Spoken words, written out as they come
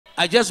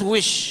I just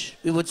wish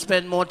we would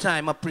spend more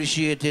time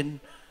appreciating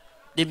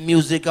the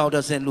music out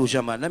of St. Lucia,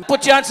 man. Let me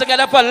put your hands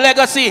together for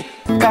legacy.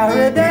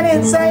 Caribbean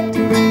insight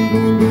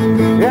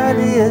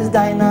really is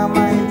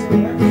dynamite.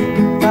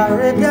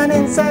 Caribbean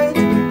insight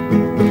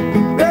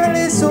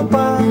really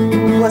super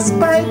was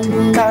spite.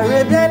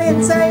 Caribbean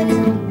insight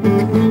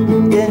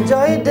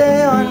enjoy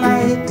day or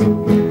night.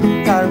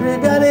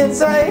 Caribbean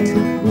insight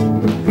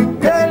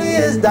really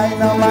is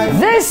dynamite.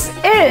 This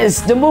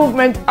is the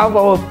movement of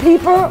our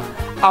people,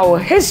 our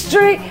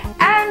history,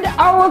 and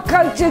our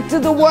culture to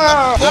the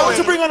world. I want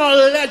to bring on a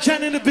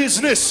legend in the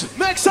business.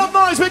 Make some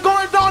noise, we're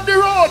going down the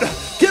road.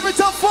 Give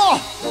it up for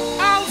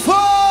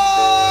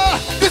Alpha.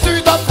 This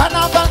is the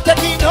Carnival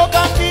taking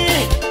over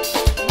me.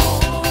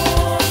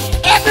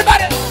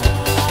 Everybody.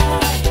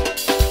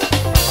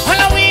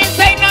 Halloween,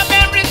 say no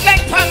memories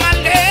like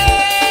family.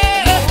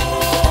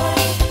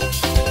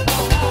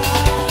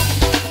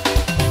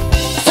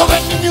 So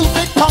when the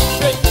music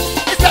comes in,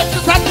 it's like the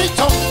Sunday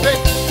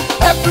jumping.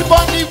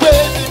 Everybody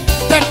waiting.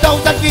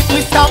 10,000 feet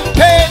we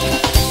stamping.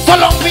 So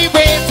long we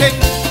waiting.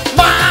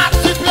 March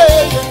we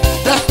playing.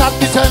 Let's start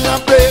the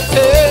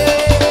celebrating.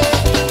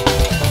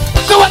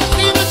 So what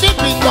see me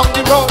shipping down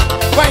the road,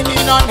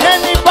 whining on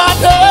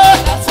anybody.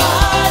 That's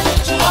my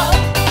ritual.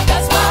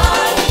 That's my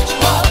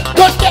ritual.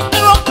 Don't get me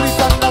wrong, please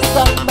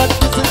understand, but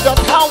this is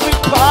just how we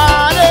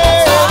party.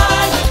 That's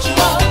my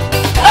ritual.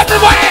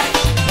 Everybody,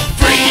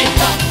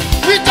 freedom.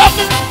 We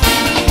jumping.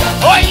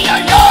 Oh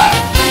yeah, yeah.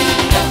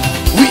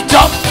 We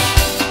jump.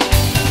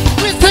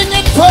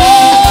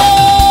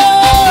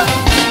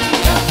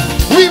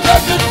 We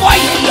ready for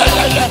you,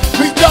 yeah.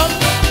 We jump.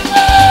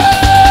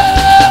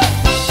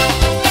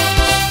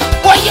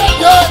 Why, yeah.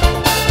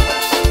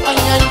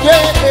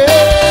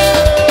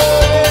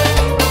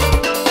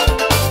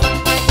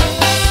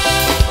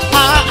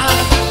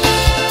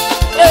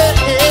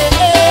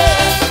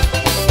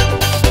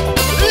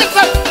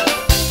 Listen.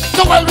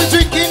 So while we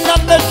drinking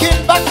and making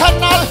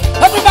bacchanal,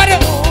 everybody,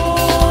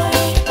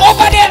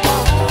 over there.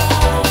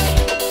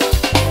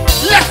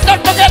 Let's not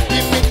forget the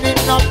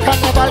meaning of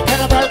carnival.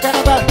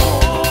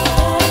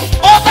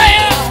 Over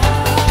here!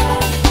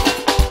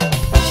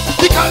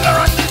 The color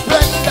and the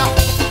splendor,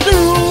 the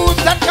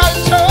roots and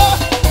culture,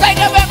 like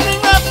of every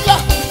rapper,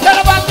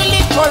 carnival will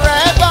live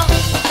forever.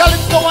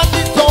 Calypso and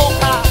the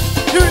soca,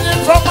 union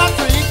from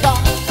Africa,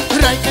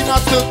 uniting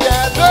us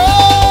together.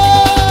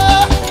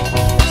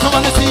 Come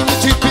on and see me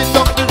chipping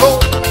down the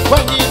road,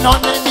 whining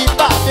on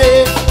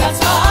anybody. That's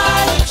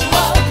my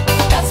ritual.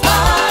 That's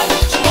my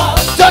ritual.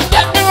 Don't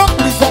get me wrong,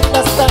 please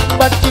understand,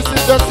 but this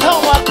is just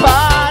how I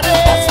party.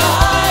 That's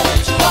my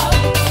ritual.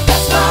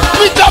 That's my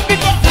we jump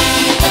it up.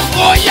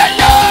 Oh yeah.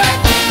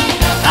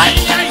 Ay.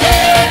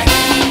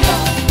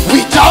 We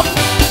jump.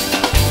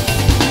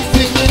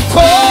 We singing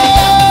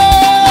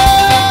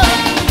chord.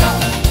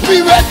 We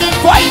ready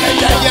for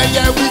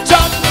yeah. We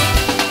jump.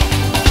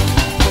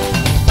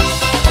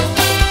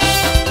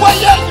 Oh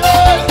yeah.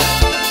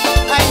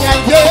 Ay.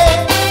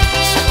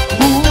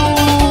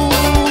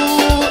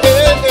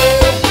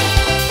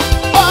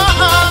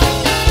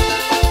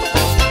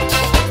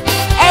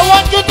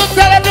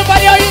 Tell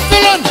everybody how you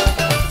feeling.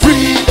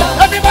 Freedom.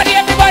 Everybody.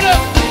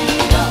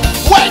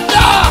 Wait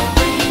now.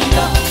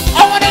 I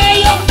wanna hear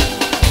you.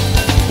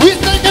 We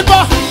singing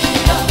for.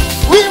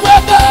 We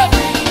ready.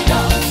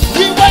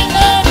 We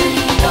waiting.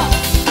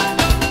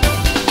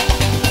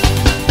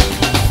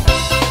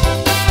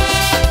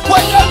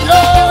 Wait, yeah.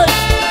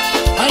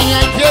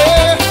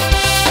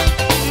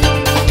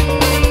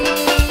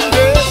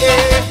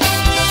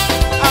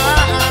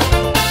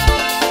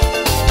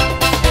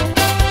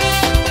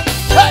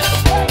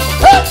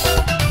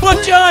 Put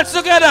your hands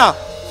together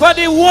for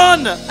the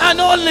one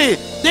and only,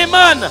 the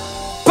man,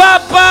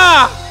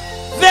 Papa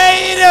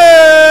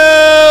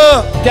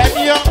Vader. Them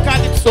young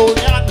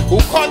Calypsonians who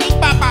call him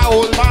Papa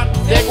old man,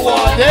 they go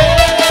on there.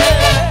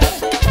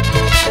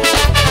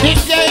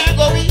 This year ain't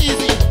gonna be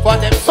easy for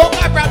them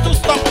soccer brand to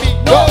stop me.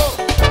 No.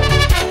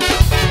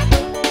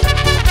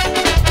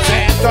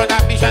 Sent on a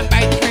mission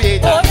by the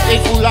Creator.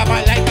 It's full of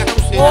my life and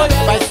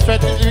crusader. By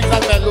strength, lyrics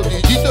and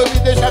melody,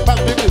 determination, but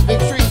with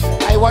victory.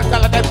 I want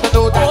all of them to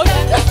know that.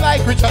 Just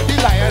like Richard the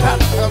Lion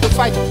and the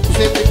fight to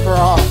save the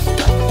cross.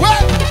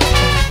 Well,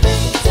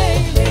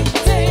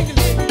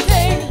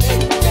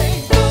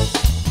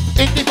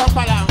 in the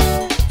Pampala,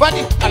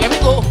 funny, and let me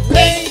go.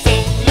 Lazy.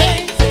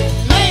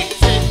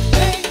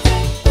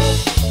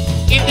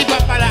 In the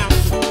Pampala,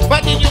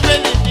 funny, you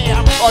really need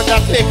an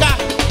undertaker.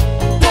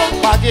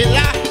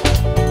 Magilla,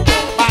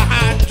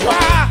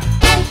 Mahandra,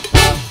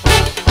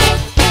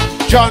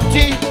 John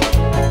T,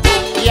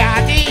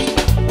 Yadi,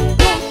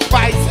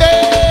 Spicy.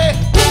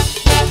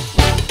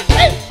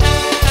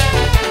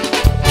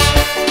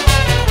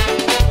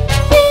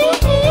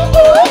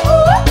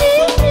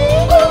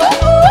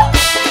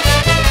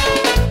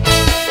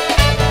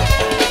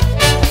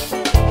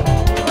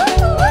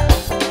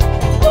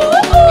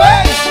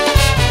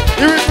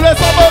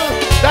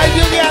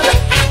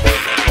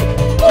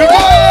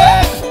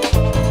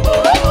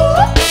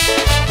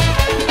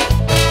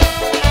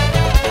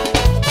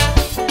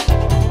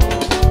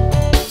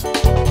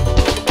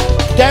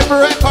 Them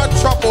record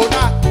shop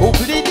owner who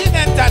bleeding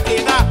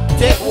entertainer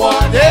take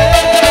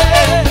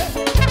warning.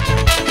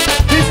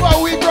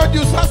 Before we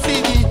produce a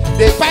CD,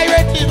 they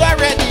pirate it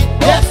already.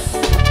 Yes.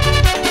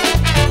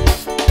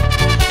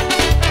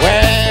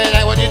 Well,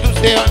 I want you to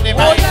stay on the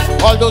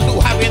mic. All those who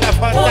have enough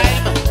fun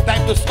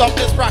time to stop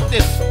this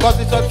practice, because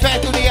it's unfair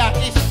to the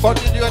artist.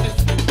 Continue on this.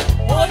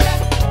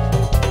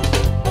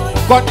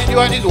 Continue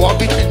on this war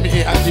between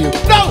me and you.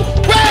 No!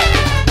 Wait!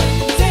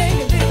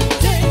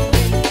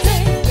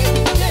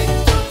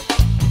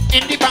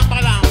 In the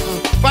Bambalam,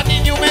 but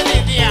in New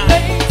Millennium.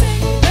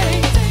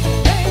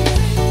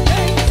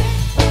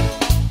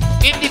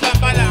 In the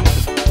Bambalam,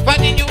 but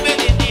in New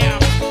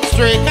Millennium.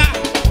 Straight up,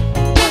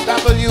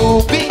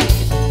 WB,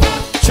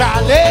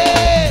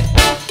 Charlie,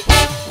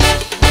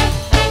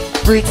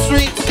 Bridge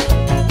Street,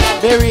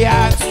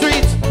 Marianne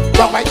Street,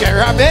 from my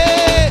Jeremy.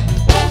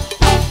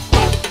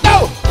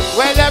 No!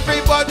 When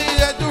everybody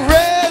at the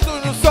raise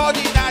on the sun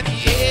in the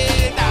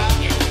air.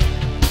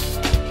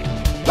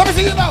 Let me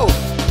see you now.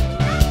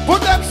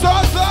 Put them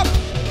swords up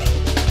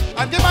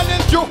and give a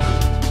little joke.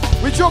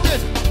 We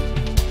joking.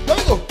 Let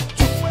me go.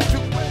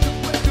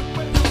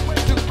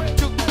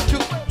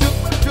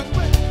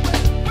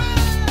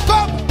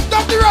 Come,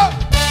 stop the road.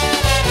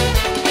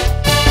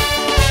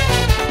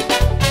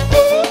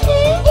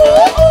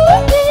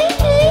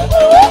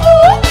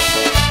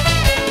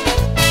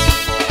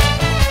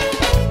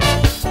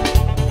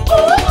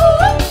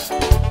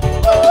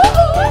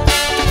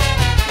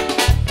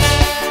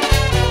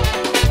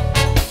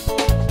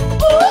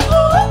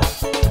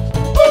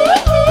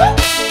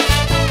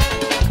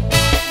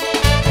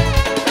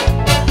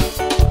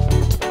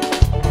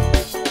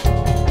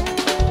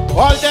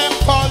 All them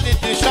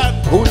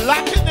politicians who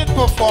lacking in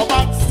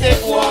performance,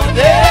 take one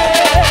day.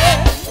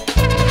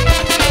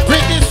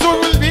 Pretty soon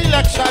will be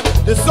election.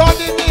 The sword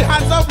in the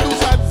hands of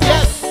Lucians,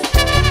 yes.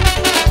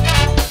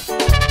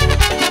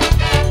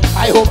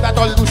 I hope that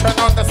all Lucians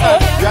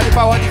understand. You have the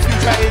power of the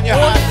future in your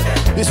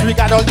hand.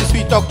 Disregard all the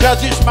sweet talk.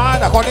 Judges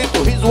man, according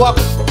to his work.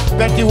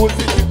 Plenty will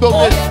be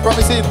doing,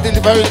 promising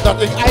delivering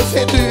nothing. I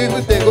say to you,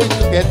 even they're going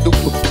to get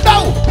doomed.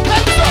 No!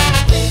 Let's go!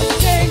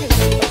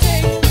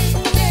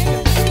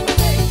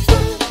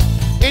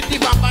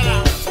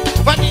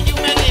 But in New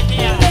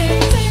Millennium,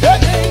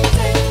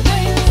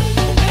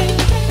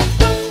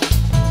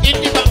 in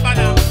the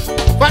Bambana,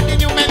 but in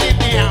New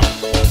Millennium,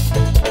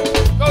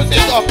 those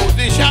in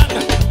opposition,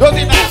 those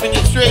in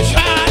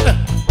administration,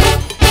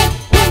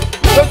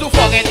 those who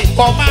forget in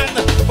command,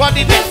 for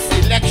the next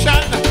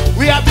election,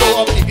 we have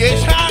no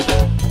obligation.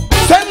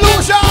 St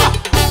Lucia,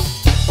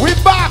 we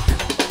back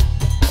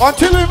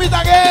until we meet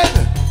again.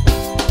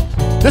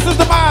 This is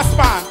the masked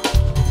man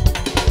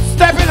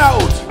stepping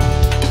out.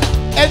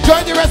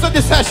 Enjoy the rest of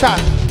the session.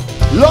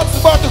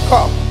 Lots more to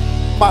come.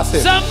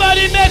 Massive.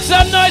 Somebody make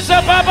some noise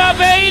for Papa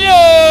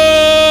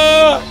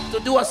Vader to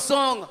do a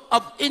song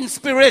of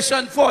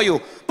inspiration for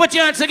you. Put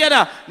your hands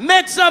together.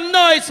 Make some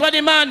noise for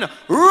the man,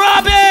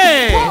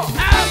 Robbie.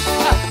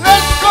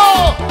 Let's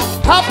go.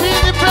 Happy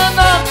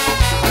Independence.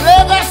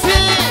 Legacy.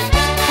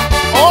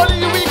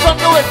 Only we can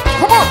do it.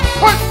 Come on.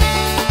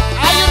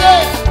 Are you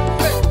there?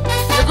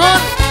 You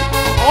good?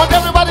 I want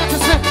everybody to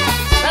sing.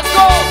 Let's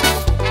go.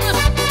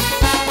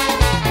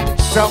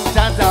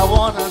 Sometimes I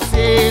wanna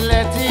say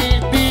let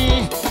it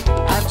be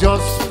and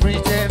just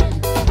pretend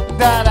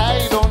that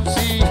I don't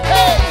see.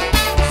 Hey!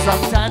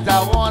 Sometimes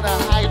I wanna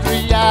hide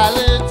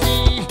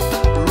reality,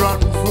 run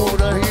through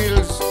the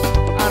hills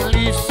and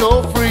live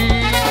so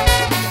free.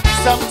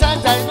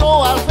 Sometimes I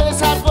know I'll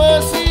face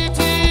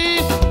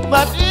adversity,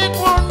 but it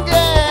won't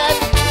get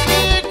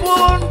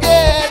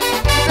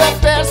the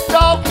best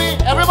of me.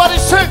 Everybody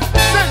sing,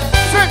 sing,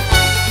 sing.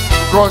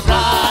 'Cause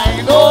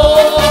I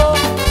know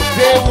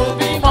there will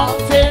be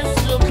mountains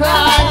to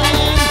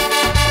climb,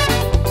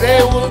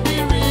 there will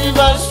be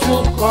rivers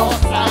to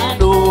cross, I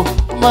know,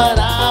 but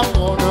I'm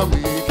gonna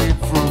make it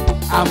through.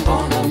 I'm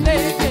gonna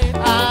make it,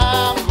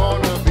 I'm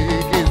gonna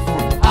make it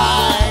through.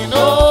 I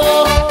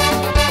know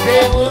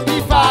there will be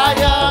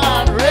fire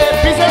and rain,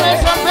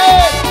 bitterness and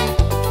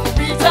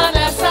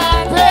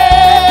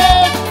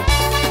pain,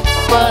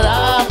 but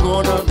I'm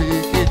gonna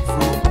make it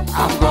through.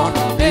 I'm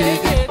gonna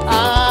make it,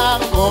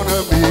 I'm gonna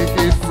make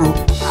it through.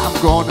 I'm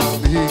gonna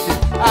make it,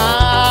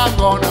 I'm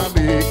gonna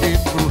make it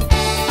through.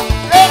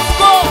 Let's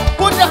go!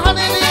 Put your hand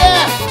in the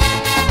air.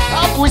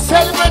 We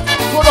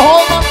celebrated for the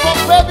whole month of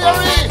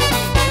February.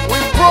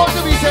 We're proud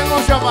to be St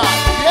Lucia, man.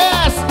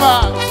 Yes,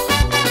 man.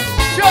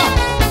 Sure.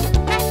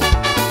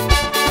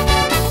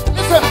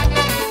 Listen.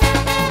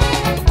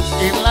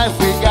 In life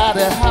we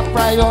gotta have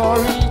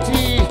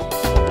priority.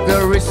 The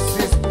risk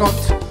is not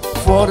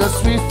for the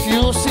swift,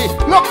 you see.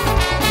 Look,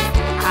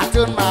 I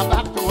turn my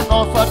back to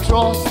North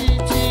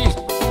atrocity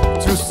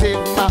to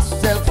save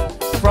myself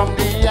from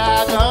the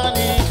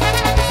agony.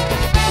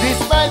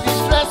 Despite the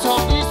stress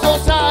of the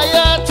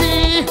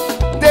society,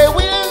 they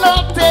will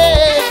not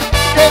take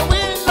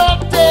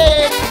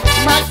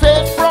my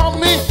faith from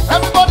me.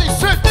 Everybody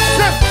sing,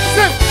 sing,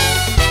 sing.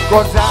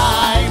 'Cause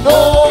I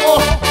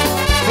know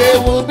there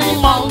will be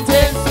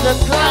mountains to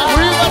climb,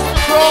 rivers to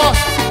cross,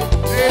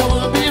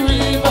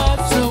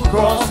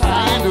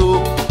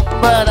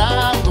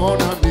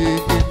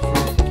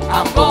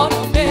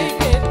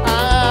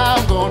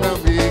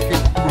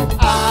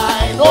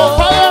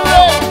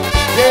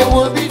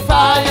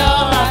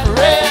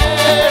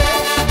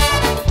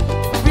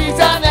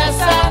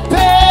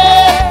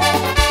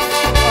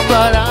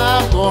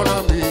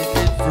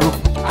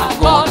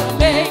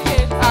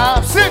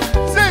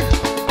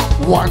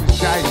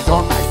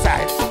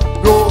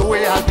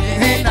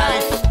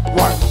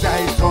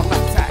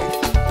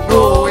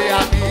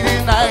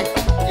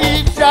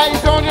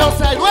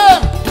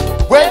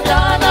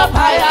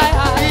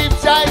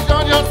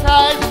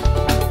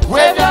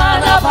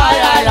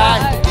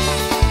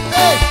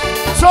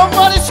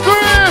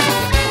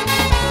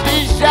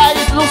 Jah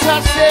is Lucia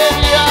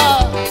Savior.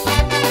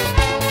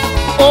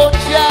 Oh,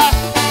 Jah,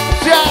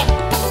 Jah,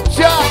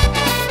 Jah.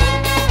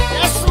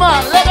 Yes,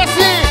 man,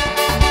 legacy.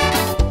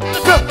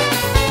 Listen.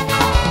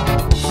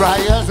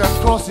 Trials and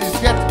crosses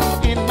get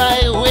in my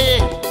way,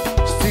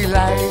 still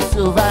I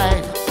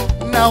survive.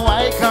 Now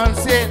I can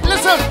say,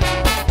 listen.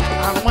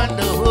 And when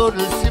the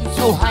hurdle seems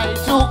too high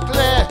to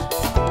clear,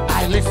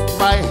 I lift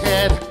my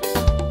head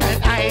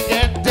and I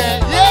get there.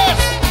 Yes,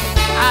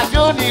 our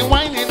journey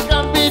winding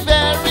can be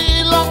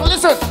very long.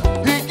 Listen,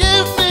 He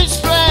give me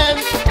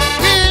strength,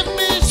 give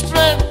me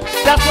strength.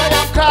 That's why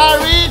I'm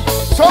carried.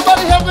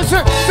 Somebody help me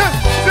sing, sing,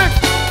 sing.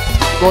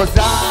 'Cause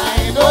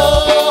I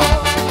know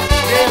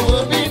there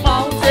will be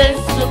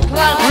mountains to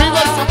climb,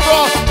 rivers to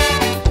cross.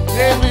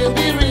 There will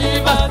be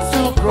rivers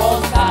to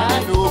cross,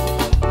 I know.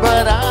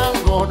 But I'm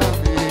gonna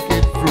make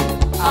it through.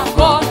 I'm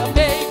gonna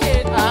make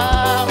it.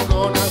 I'm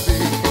gonna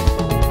make it.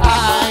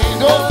 I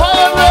know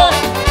fire,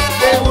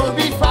 there will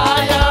be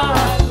fire.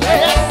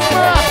 Yes,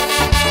 man.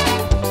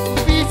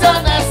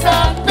 Bitterness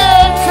and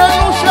pain, St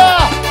Lucia.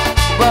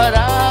 But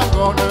I'm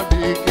gonna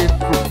make it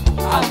through.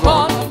 I'm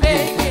gonna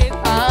make it.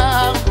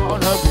 I'm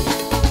gonna make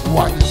it.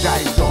 One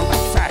guy's on my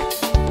side.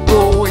 No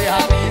way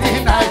I'm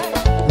in night.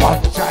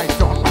 One guy's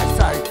on my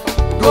side.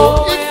 No,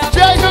 if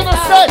Jay's on the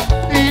side,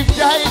 if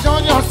Jay's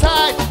on your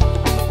side,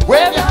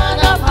 wave your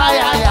hand up high,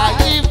 high, high.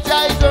 If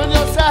Jay's on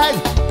your side,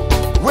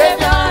 wave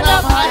your hand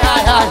up high,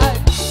 high, high.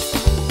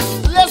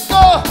 Let's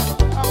go.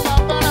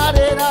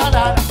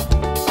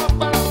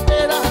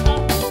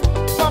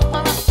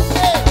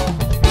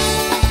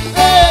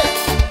 Hey,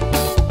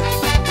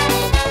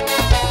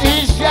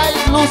 is Jay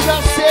Lucia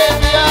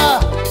Savior?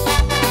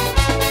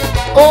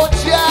 Oh,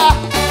 Jah,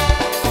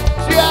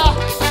 Jah,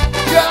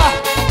 Jah.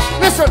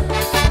 Listen,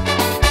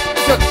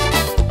 listen.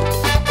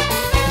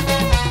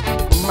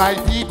 My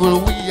people,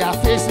 we are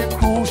facing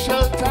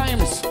crucial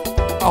times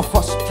of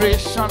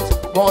frustrations,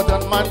 more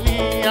than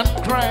money and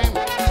crime.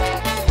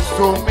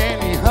 So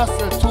many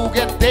hustle to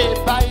get day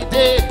by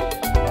day.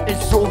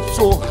 It's so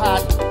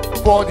hard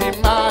for the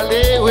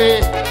Malay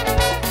way.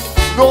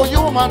 No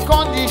human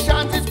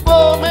conditions is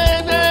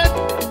permanent.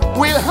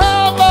 We'll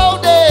have our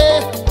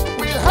day.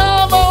 We'll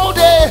have our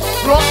day.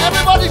 Run,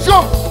 everybody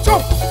jump,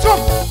 jump,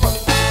 jump.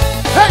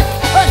 Hey,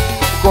 hey.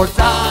 'Cause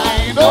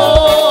I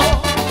know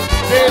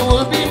there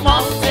will be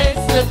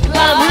mountains to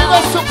climb,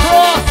 rivers to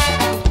cross.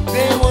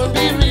 There will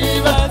be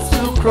rivers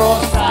to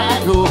cross, I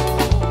know.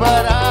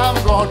 But I'm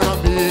gonna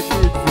make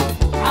it through.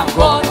 I'm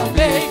gonna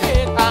make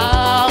it.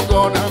 I'm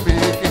gonna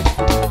make it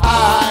through.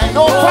 I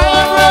know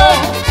fire,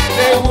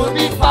 there will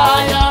be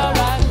fire.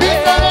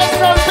 Bitterness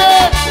and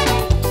pain,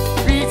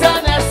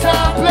 bitterness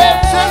and pain.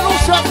 St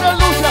Lucia, St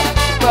Lucia.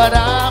 But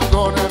I'm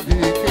gonna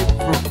make it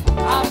through.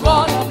 I'm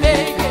gonna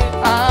make it.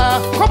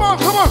 Come on,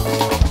 come on.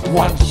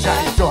 One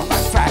shine's on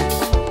my side.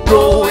 No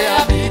way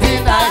I'll be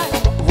denied.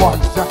 One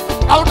shine.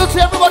 I want to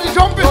see everybody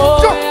jumping.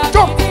 Jump,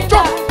 jump,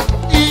 jump.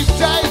 If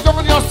Jay's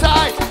on your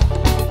side,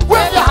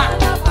 wave your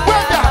hand,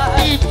 wave your hand.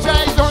 If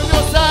Jay's on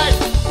your side,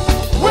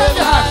 wave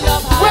your hand,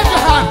 wave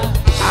your hand.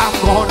 I'm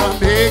gonna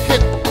make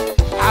it.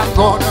 I'm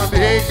gonna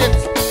make it.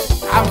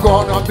 I'm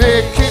gonna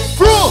make it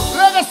through.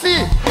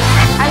 Legacy.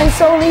 And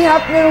it's only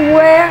happening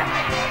where?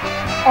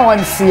 On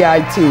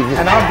CITV.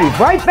 And I'll be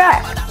right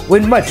back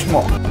with much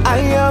more. I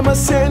am a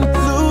St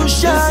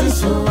Lucian. This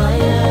is who I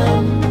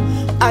am.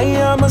 I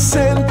am a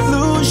St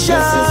Lucian.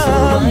 This is who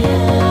I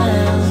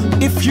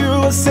am. If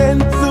you're a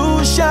St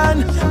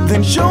Lucian,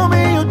 then show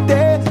me you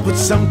there. Put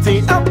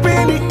something up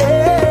in the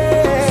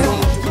air.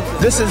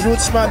 This is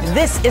Rootsman.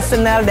 This is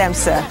Menell them,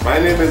 sir. My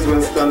name is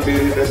Winston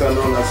Bailey, better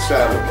known as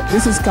Shadow.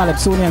 This is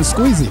Calypsonian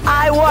Squeezy.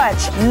 I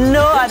watch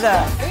no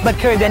other but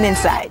Caribbean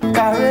Inside.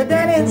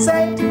 Caribbean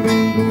Inside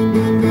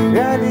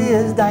really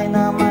is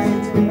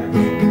dynamite.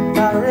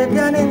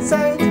 Caribbean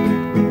Inside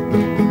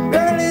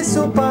really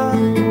super.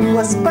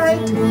 Was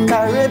spite.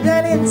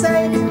 Caribbean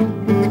Inside.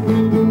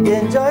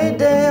 Enjoy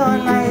day or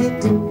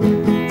night.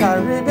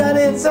 Caribbean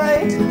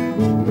Inside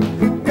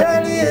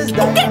really is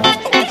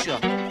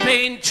dynamite.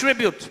 Paying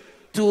tribute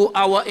to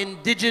our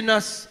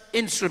indigenous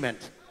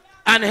instrument.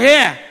 And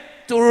here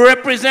to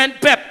represent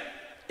Pep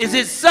is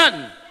his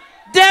son,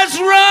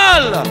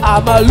 Desral.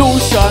 I'm a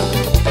Lucian,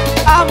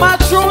 I'm a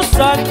true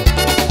son.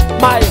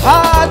 My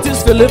heart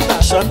is full of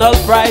national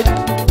pride.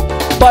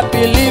 But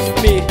believe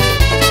me,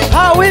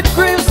 how it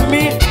grieves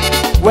me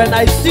when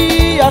I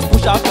see us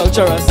push our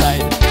culture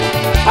aside.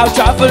 I've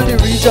traveled the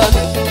region,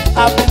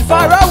 I've been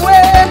far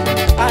away,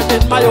 and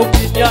in my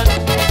opinion,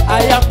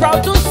 I am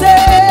proud to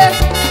say,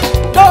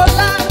 no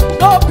land,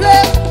 no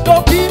place,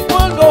 no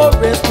people, no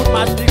race could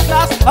match the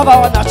class of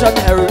our national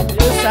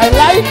heritage. I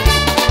like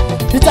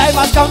the time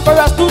has come for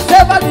us to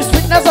savor the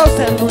sweetness of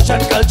St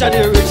Lucian culture,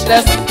 the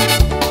richness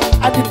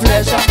and the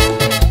pleasure.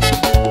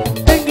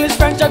 English,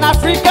 French, and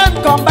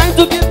African combine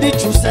to give the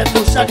true St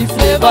Lucia the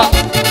flavor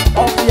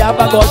of the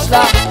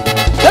abagoshla.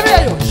 Let me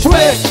hear you.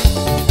 Shwe,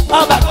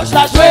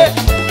 abagoshla, shwe,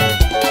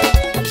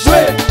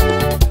 shwe,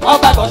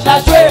 abagoshla,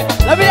 shwe.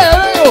 Let me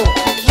hear you.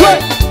 Shwe,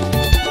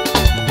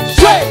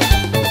 shwe,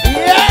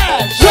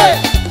 yeah, shwe.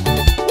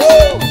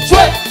 Woo.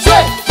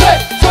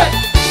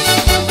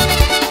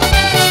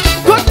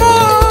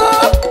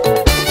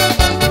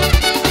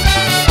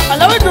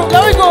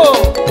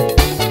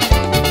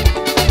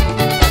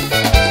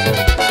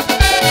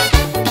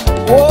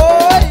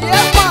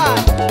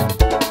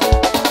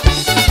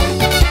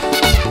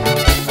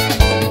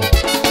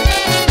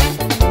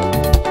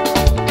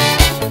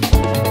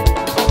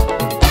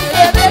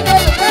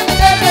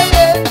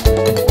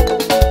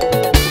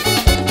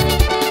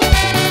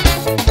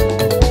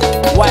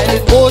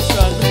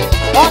 motion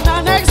on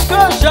an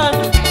excursion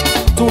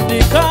to the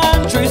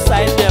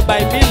countryside there by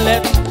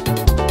Millet.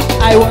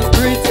 I was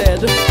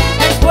greeted,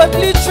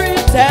 expertly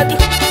treated,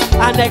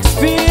 an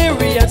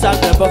experience I'll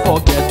never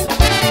forget.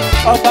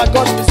 Of a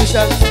gosh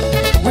musicians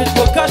with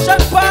percussion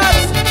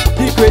parts,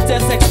 the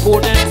greatest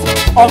exponents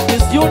of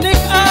this unique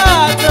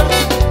art.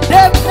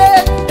 They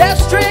played their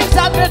strings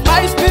and made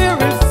my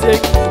spirit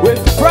sing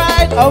with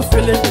pride of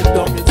feeling it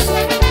down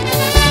inside.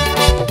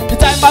 The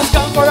time has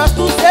come for us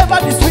to savor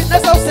the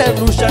sweetness of St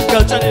Lucian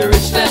culture, the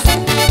richness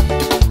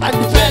and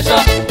the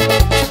treasure.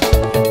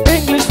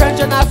 English, French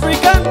and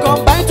African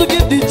combine to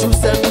give the true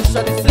St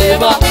Lucia the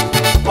flavor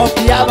of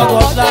the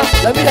Abagoshla.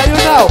 Let me hear you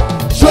now.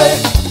 Jouer,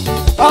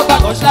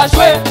 Abagoshla,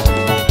 jouer.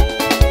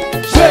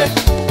 Jouer,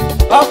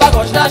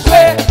 Abagoshla,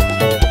 jouer.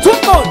 Tout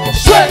le monde,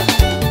 jouer.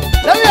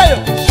 Let me hear you.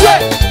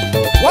 Jouer.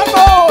 One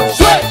more,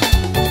 jouer.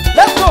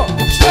 Let's go.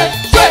 Jouer,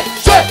 jouer,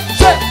 jouer,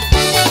 jouer.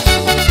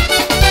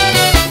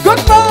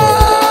 Good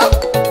move.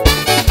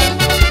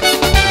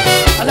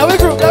 And now we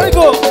group, there we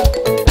go.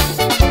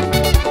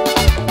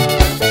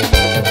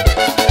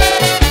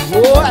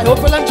 Oh, I hope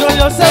you'll enjoy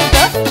yourself,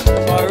 huh?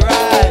 All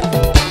right.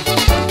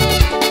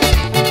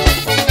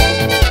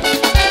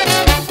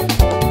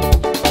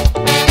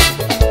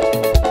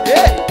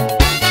 Hey.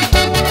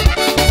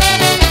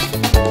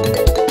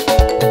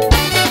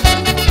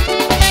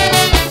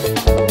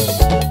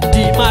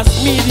 The mass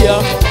media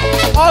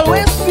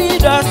always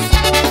feed us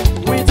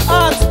with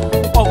art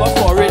of a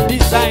foreign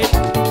design,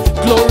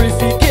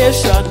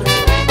 glorification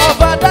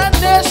of other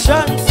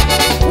nations,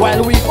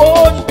 while we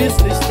own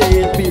business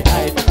staying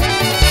behind.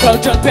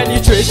 Cultural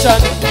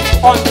penetration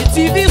on the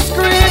TV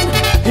screen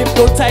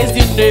hypnotize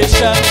the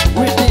nation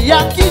with the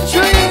Yankee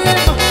dream.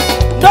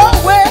 No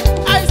way,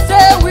 I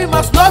say we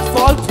must not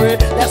fall prey.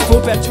 Let's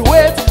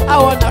perpetuate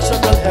our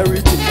national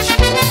heritage.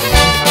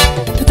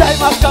 The time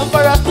has come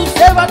for us to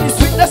savor the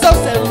sweetness of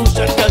St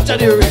Lucian culture,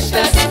 the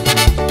richness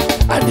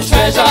and the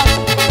treasure.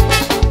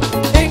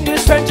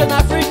 English, French and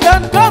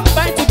African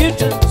combine to give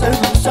St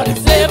Lucia the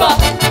flavor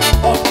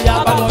of the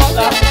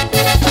Abagoshla.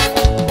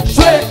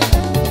 Jouer,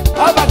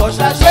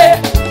 Abagoshla, jouer.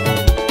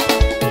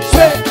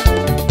 Jouer,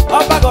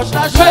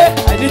 Abagoshla, jouer.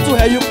 I need to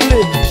hear you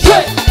play.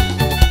 Jouer,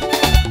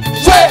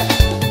 jouer,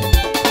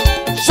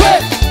 jouer,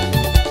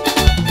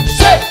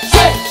 jouer,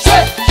 jouer,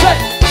 jouer, jouer.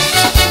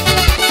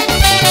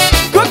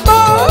 Good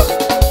move.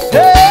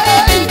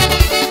 Hey.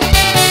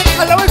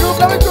 And let me go,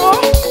 let me go.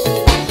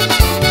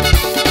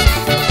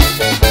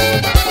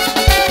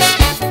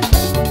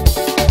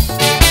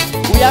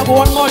 We have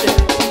one more day.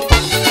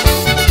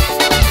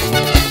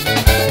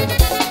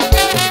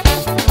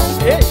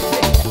 Hey.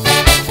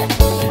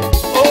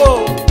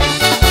 Oh,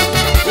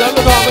 you don't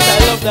know how much I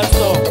love that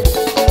song.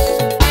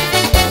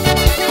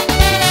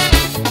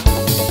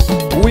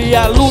 We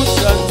are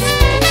Lucians,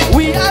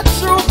 we are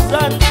true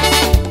sons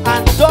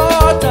and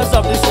daughters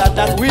of this land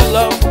that we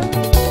love.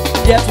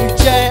 Yet we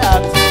cheer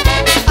at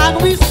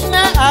and we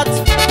snare at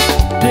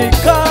the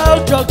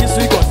culture gifts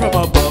we got from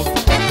above.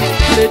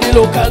 Play the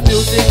local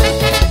music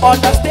on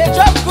the stage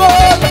of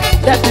gold.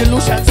 Let the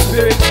Lucian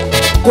spirit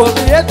go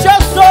create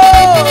your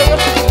soul.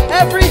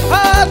 Every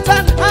heart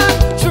and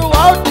hand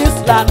throughout this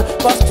land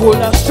must pull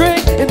a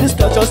string in this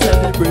cultural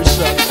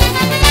celebration.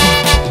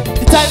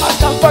 The time has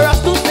come for us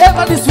to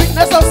savor the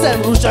sweetness of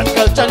St Lucian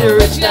culture, the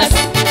richness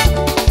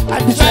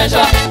and the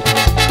treasure.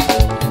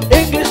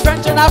 English,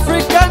 French and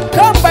African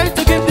combine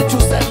to give the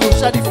true St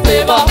Lucia the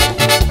flavor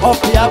of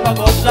the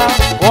Abagoshla.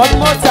 One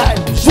more time.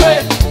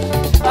 Jouer,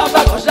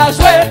 Abagoshla,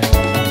 jouer.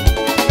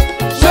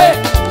 Jouer,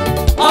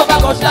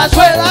 Abagoshla,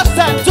 jouer. Last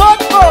time, don't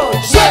go.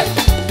 Jouer.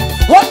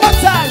 One more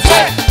time.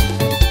 Jouer.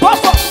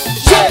 Buffer.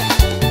 Jouer.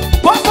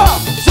 Buffer.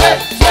 Jouer,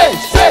 jouer,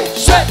 jouer,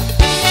 jouer.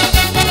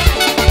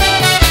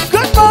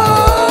 Good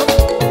move.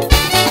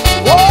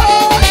 Whoa.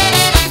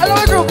 Hello,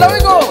 group. Let me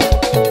go.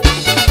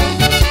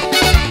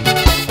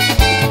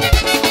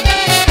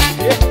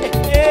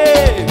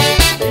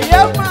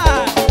 Yeah,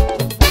 man.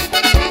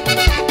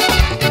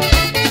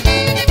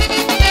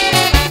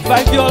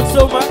 Thank you all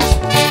so much.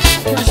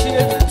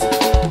 Appreciate it.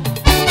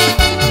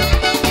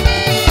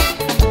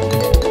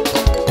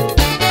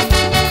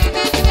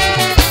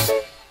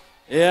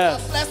 Yeah.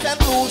 St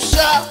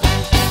Lucia,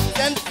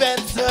 St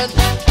Vincent,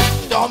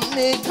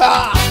 Dominica,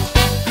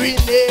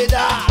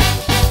 Grenada,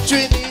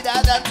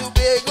 Trinidad and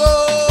Tobago.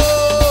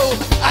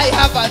 I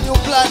have a new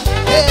plan.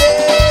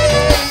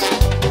 Hey,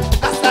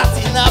 I start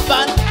in a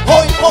band.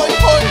 Hoi, hoi,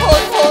 hoi,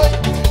 hoi, hoi.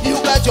 You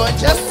can join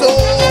just so.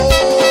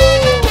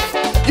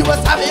 You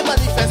must have a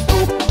manifesto.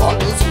 All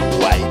those who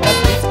are in the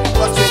streets,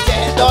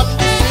 frustrated on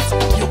the streets.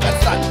 You can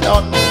stand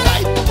on the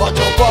side, but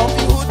your bomb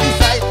you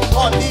decide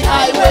on the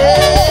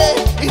highway.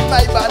 In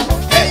my band,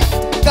 hey,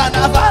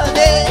 Carnival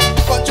Day,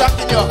 contract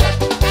in your hand.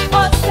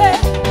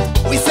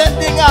 We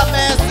sending a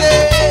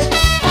message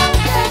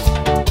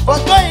for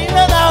going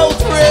on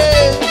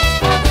outrage.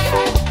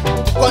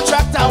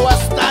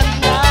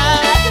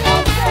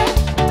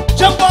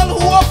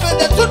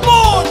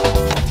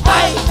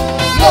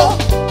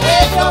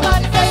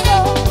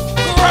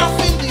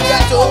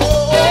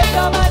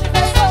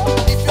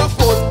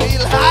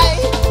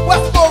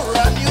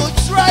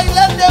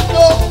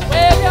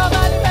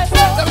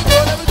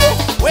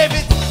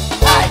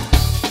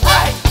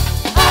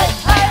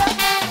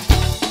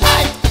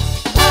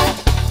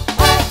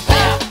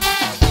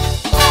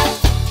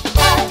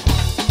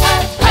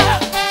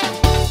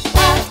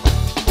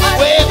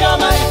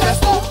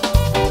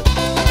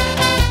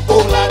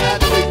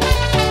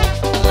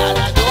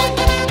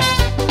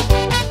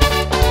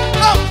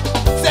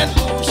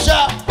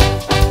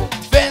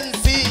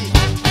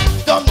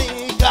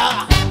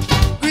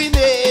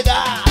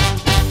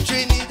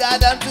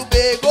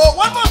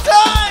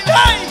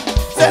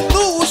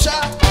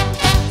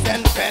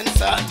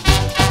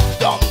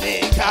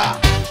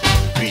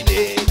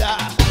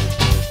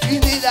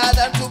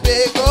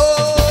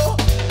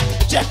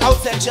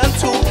 Section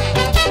 2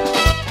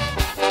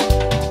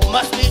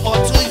 must be all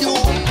to you.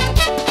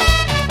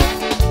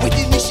 With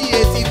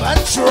initiative and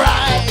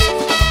drive,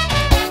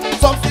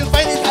 some still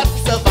find it hard to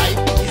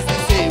survive. It's the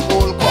same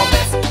old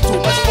comments. Too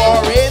much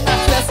foreign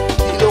access.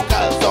 The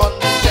locals on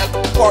the shelf.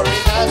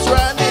 Foreigners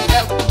running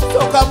help.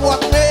 So come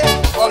what may,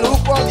 all who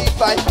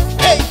qualify.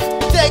 Hey,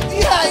 take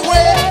the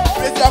highway.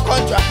 Raise your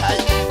contract high.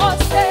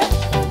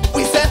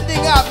 We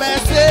sending a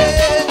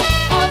message.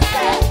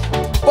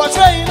 But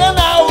rain and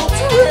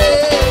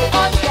outrage.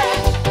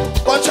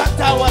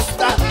 Contractor was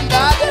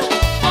standard.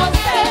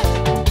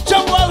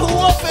 Jump all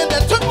who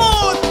offended to the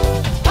moon.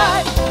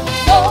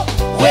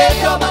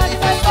 Wave your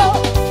manifesto.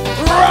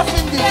 Rough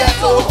in the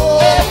ghetto.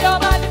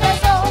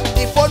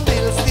 The phone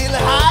bill still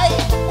high.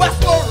 What's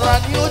going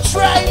on? You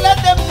try, let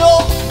them know.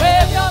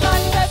 Wave your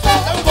manifesto.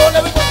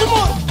 Let me go to the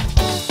moon.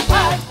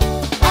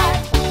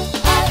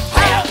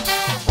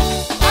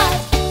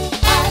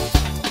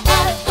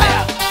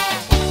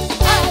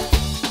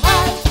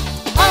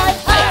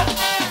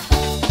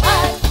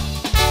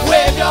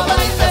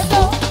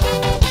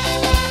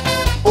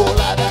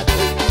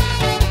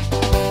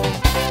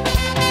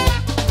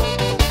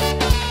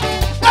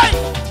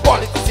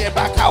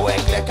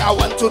 I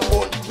want to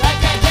moon.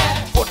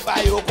 Foot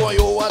by you go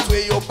you want to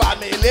your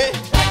family.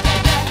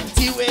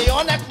 Tiwe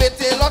on ek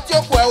bete lot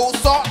yo kwe ou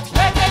sort.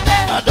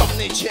 Madam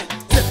Niche,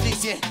 St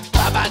Lucia,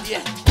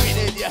 Babadie,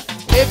 Grenadier.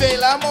 Eve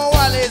la mon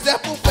wale ze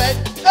pou fed.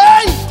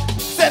 Hey!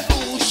 St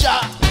Lucia,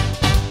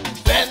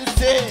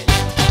 Vente,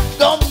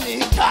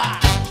 Dominica,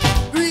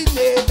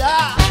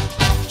 Grenada,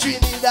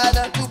 Trinidad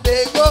and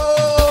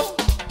Tobago.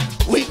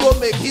 We go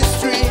make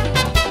history.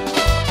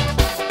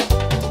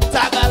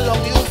 Tag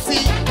along you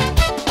see.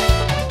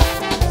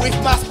 With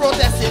mass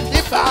protest in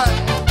the band,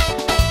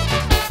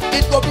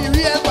 it go be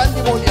real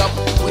pandemonium.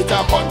 With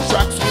our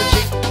contract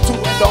switching to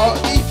end all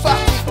the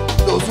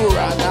fatigue. Those who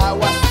run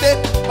our state,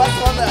 but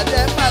one of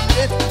them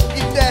mandate.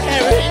 If the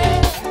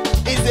hearing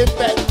is in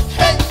bed,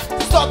 hey,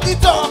 stop the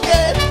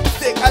talking.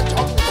 Take a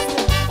jump.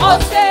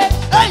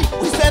 Hey,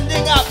 we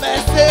sending a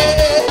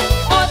message.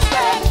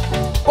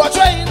 But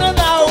trying on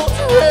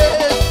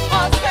outrage.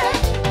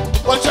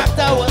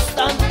 Contractor was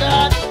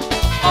standard.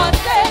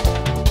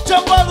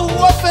 Jump on who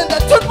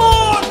offended to the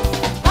moon.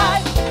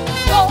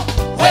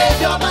 Wave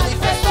your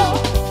manifesto.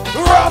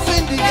 Rough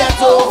in the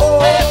ghetto.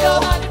 Wave your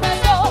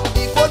manifesto.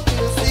 The phone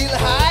bill still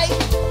high.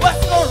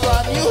 What's no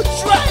run? You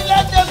try,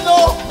 let them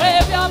know.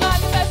 Wave your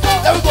manifesto.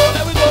 There we go,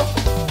 there we go.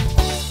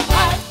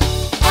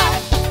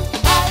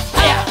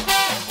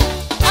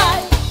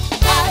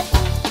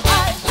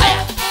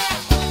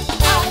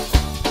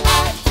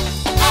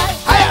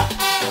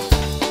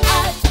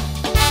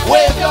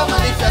 Wave your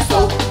manifesto.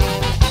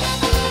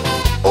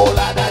 Oh,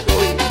 lada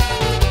doi,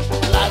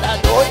 lada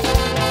doi.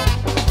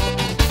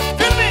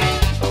 Feel me?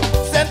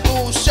 St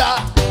Lucia,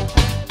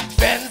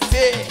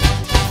 Vente,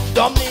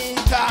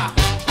 Dominica,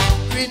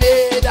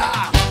 Grenada,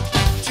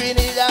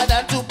 Trinidad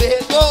and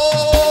Tobago.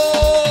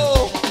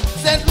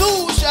 St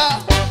Lucia,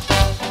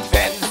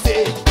 Vente,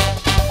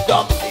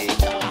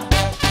 Dominica,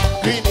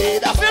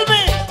 Grenada. Feel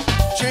me?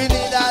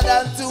 Trinidad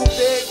and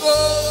Tobago.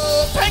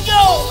 Thank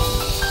you.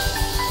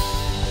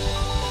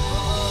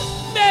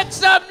 Make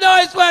some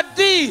noise for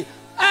the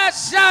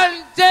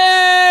Ashanti!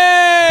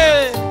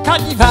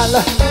 Carnival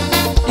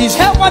is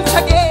here once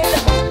again.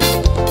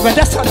 When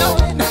the sun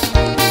out,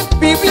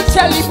 we will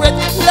celebrate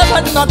love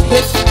and not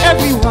hate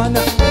everyone.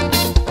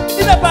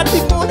 In a bad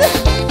mood,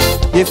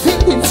 they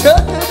feeling so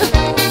good.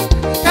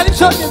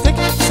 Calypso music,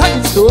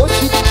 sounding so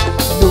cheap.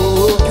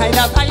 No kind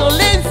of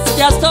violence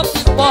can stop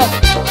this war.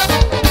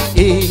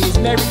 It's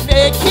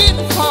merrymaking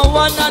for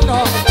one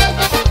another.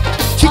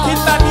 Chicken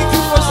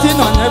barbecue roasting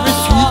on every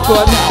street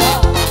corner.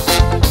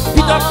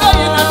 Peter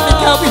flying and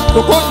make a with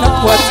coconut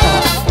water.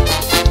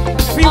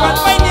 We want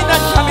mining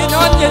and coming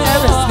on the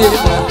nearest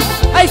neighbor.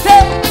 I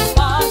say,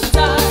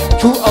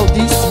 throughout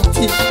this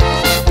city,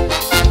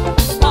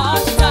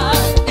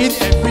 in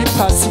every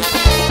passage,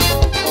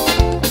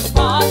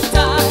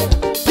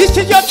 this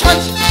is your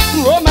chance,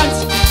 romance,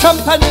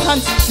 champagne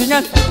and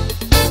singing.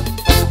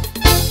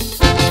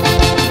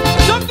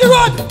 Jump the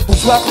road,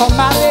 bourgeois comme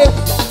marée.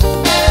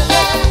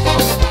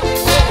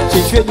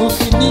 J'ai fait nous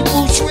finir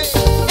pour jouer.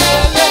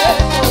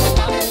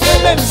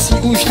 Même si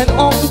on gêne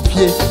en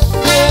pied,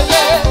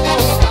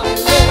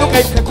 nous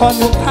rêvons qu'on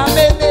nous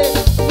ramène.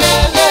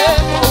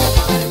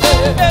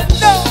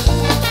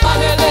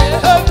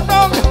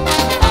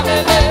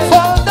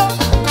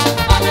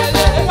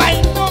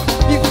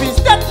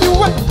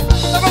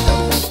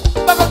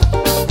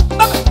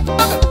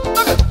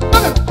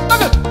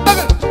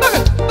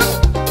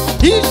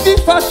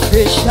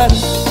 Frustration,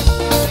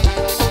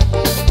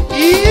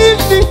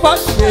 easy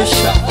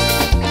frustration.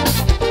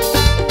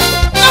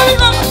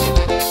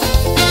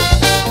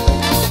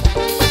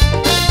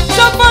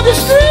 Somebody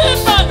scream,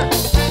 man!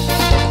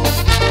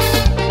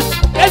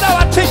 And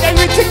our thing,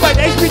 everything, man,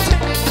 everything.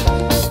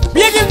 We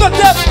ain't even got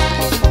them.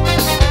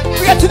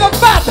 We got to know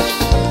bad.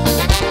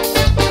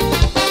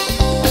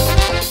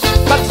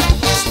 But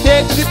stay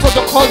to the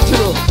protocol,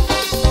 too.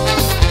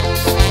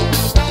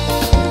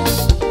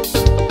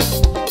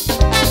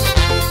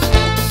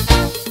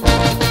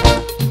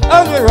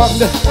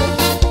 around.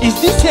 Is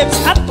this same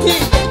sad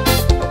thing?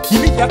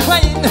 Give me your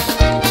coin.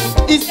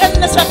 Is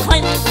endless a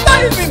coin?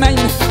 Don't remind.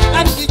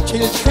 And the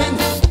children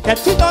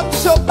getting on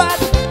so bad.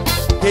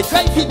 They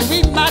driving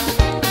me mad.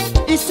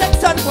 It's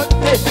sex and what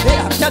day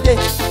after day.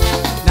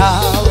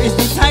 Now is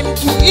the time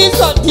to ease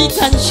all the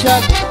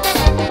tension.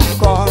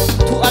 Gone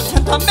to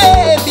attempt to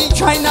maybe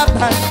China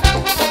band.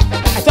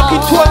 I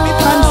talking to all my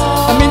fans.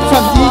 I mean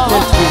from the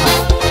country.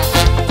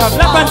 From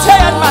Black Panther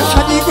and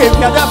Mashadi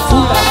graveyard of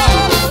fool of you.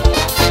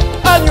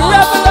 And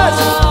revelers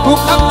who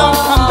come down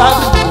from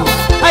Babylon.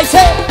 I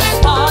say,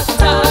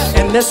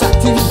 endless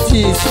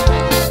activities.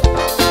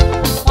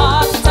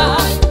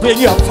 Bring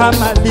your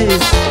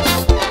families.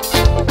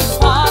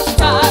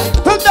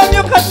 Put down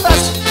your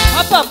cutlass.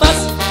 Up a bus.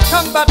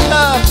 Come back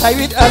love, stay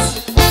with us.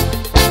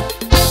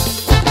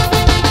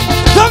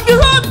 Down the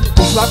road,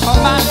 push back on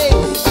my way.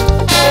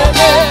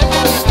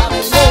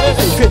 I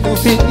feel to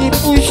feel the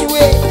push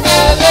way.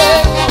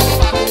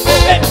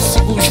 Let's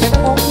push and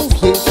move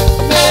here.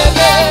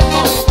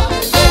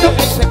 Don't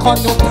expect on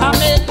no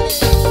pamel.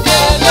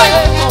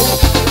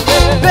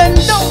 Bend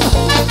down,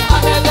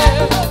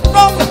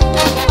 wrong,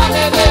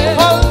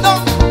 hold on,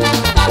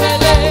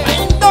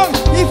 bend down.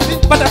 If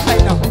it's butterfly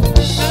now.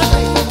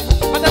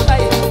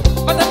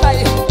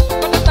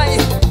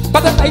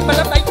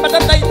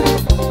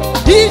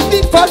 He's the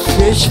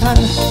frustration.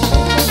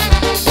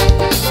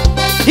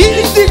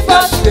 He's the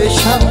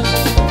frustration.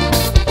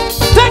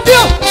 Thank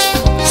you.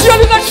 See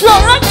you next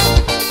one, right?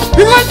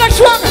 We went next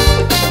one.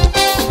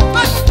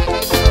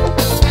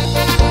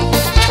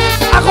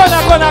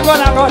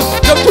 I'm gone.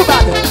 You're too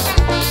bad.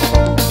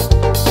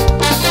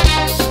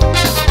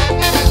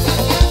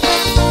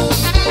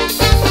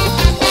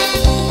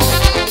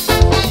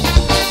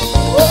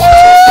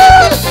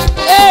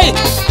 Hey!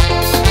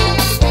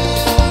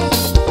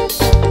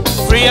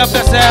 Free up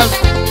yourself.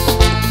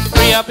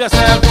 Free up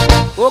yourself.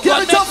 Oh, give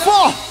it up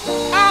for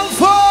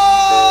Alpha.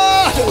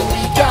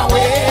 We can't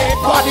wait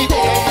for the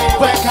day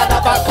when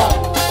Carnival come.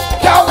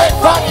 Can't wait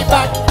for the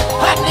band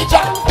and the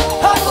jack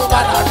and the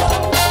banana.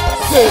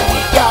 Say we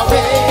can't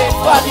wait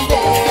for the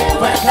day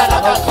when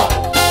Carnival come.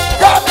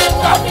 Coming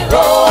down the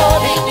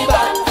road in the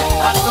band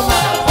and the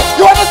banana.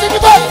 You wanna sing the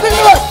band? Sing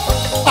the band.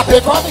 I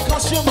pay for the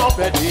costume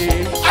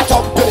already. I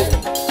jump in.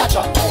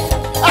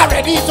 I'm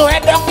ready to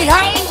head down the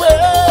highway.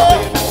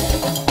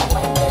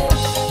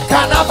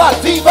 Carnival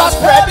fever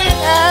spreading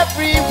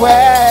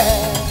everywhere.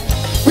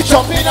 We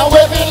jumping and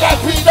waving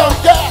like we don't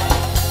care.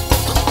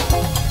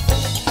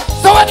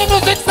 So when the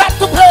music starts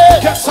to play,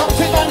 get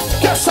something and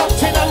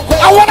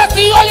wave. I wanna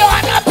see all your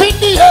hand up in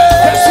the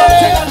air. Get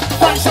something and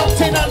find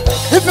something and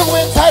if you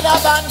inside a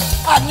band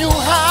and you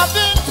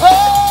haven't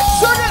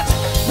heard,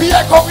 we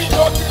are going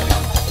on.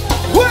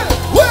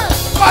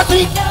 Cause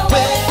we can't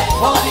wait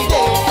for the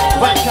day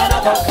when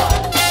Carnival come.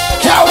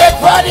 Can't wait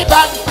for the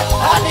band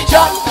and the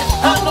jump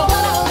and the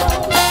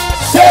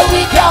say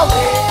we can't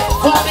wait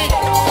for the day.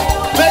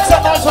 Make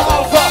some noise from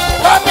Alpha.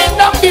 Coming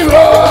down the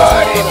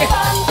road.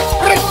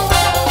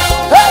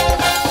 Hey.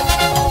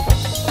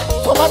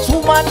 So much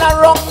woman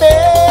around me.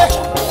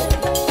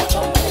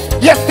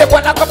 Yes, they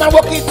wanna come and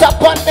walk it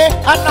up on me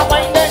and not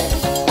mind me.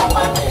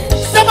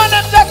 Some of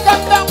them just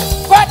come down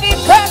for the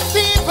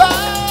festival.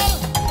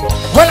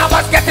 Well, I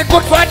must get it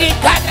good for the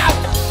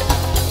carnival.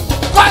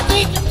 Cause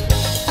we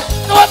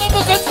so when the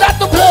music start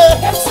to play,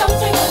 get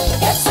something on.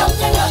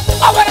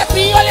 I wanna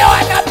see all your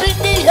hand up in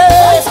the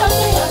air.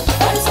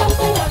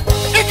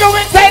 If you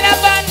inside a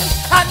van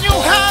and you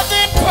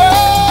haven't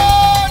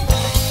heard,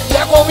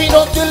 they're going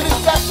on till the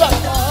session.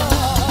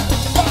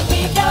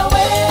 We can't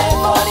wait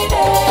for the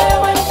day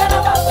when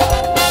Carnival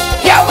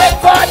comes. Can't wait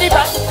for the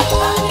van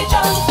and the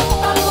jump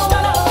and the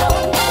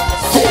banana.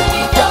 Say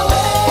we can't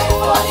wait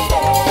for the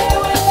day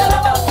when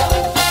Carnival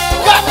comes.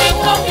 Coming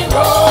on the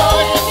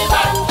road in the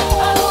van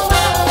and the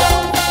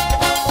banana.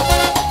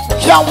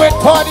 Can't wait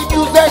for the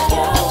music.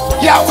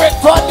 Can't wait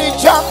for the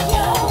jump.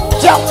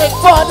 Can't wait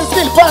for the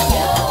silver.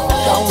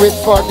 Can't wait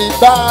for the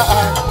bar.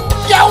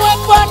 Can't wait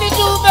for the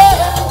juve.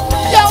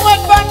 Can't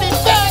wait for the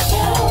bed.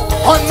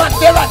 On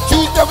Monday and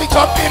Tuesday we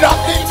come in up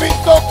till we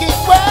soak it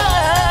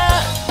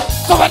well.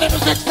 So when the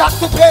music starts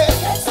to play,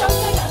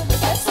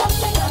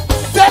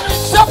 then we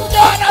jump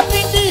down up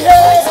in the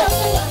air.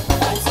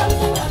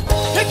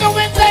 If you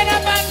inside a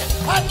man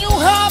and you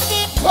have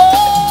it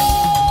cold,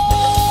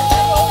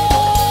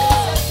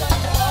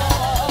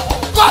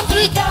 cause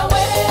we can't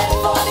wait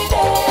for the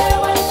day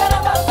when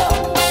Carnival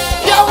comes.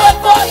 Can't wait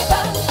for the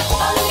band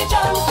and the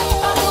jump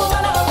and the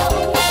banana.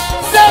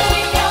 Say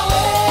we can't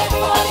wait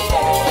for the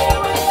day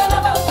when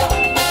Carnival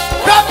comes.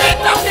 Coming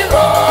down the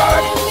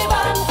road in the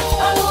band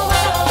and the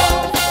banana.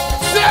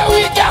 Say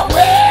we can't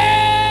wait.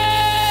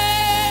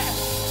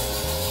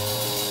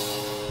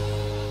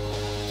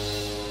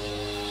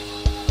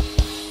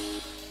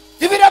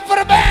 Give it up for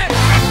the band.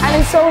 And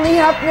it's only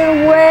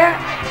happening where?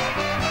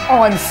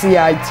 On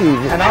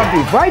CITV. And I'll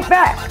be right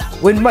back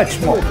with much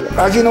more.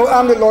 As you know,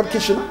 I'm the Lord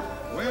Kitchen.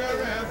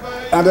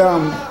 And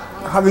I'm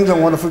having a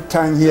wonderful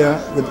time here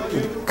with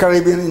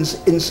Caribbean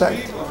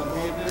Insight.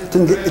 I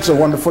think it's a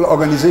wonderful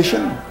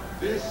organization.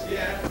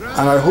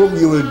 And I hope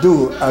you will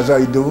do as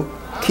I do.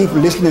 Keep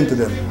listening to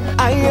them.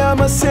 I am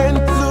a St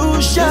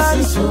Lucian.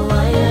 This is who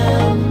I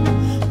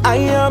am. I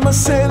am a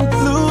St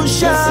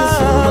Lucian. This is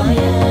who I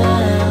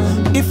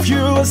am. If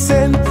you're a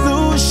St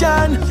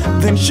Lucian,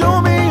 then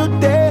show me you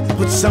there.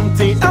 Put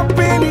something up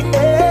in the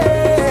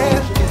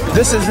air.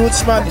 This is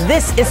Rootsman.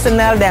 This is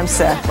Menell them,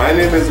 sir. My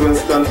name is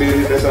Winston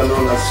Bailey, better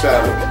known as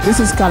Shadow. This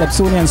is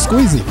Calypsonian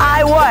Squeezy.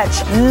 I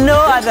watch no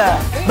other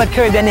but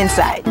Caribbean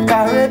Inside.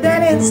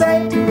 Caribbean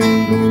Inside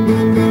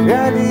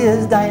really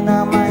is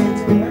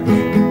dynamite.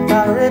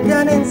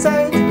 Caribbean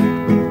Inside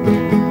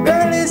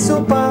really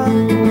super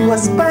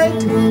was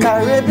spite.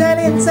 Caribbean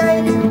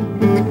Inside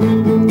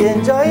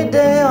enjoy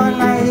day or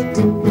night.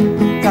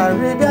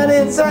 Caribbean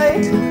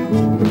Inside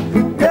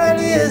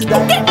really is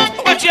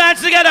dynamite. Put your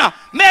hands together.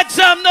 Make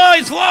some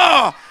noise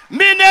for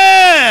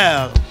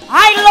Menell.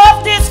 I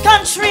love this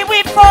country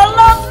with all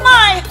of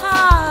my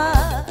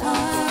heart.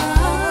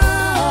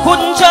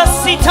 Couldn't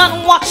just sit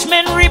and watch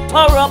men rip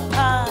her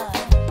apart.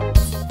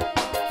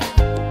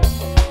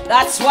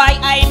 That's why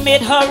I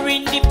made her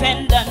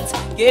independent.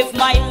 Gave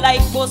my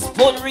life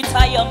postponed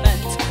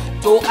retirement.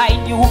 Though I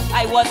knew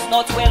I was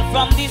not well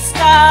from the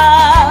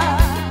start.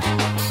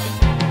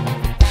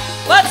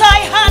 But I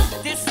had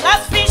this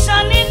last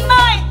vision in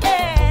my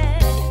head.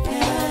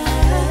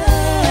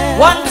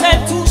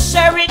 Wanted to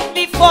share it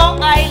before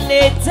I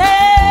lay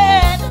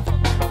dead.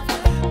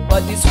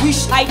 But this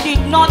wish I did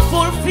not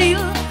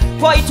fulfill,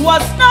 for it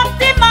was not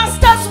the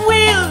master's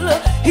will.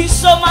 He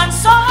summoned,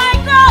 so I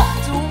go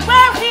to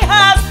where he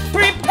has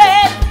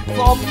prepared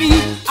for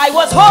me. I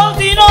was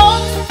holding on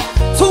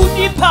to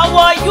the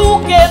power you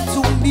gave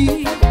to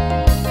me.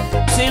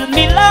 Till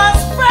me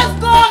last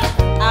breath gone,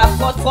 I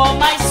fought for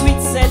my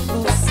sweet St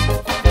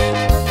Lucia.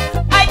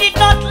 I did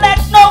not let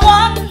no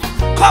one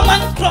come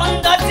and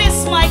plunder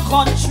this my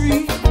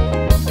country.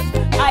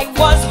 I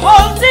was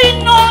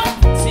holding on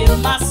till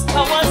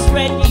master was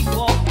ready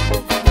for me.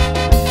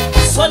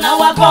 So now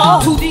I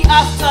go to the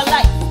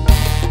afterlife.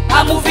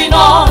 I'm moving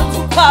on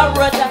to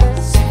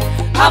paradise.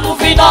 I'm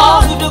moving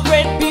on to the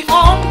great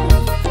beyond.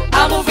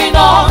 I'm moving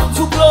on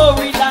to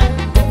glory land.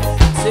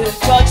 Till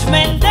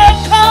judgment day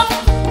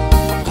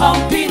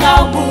come, be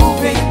now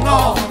moving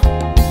on.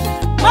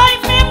 My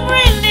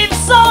memory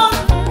lives on,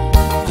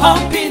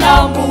 be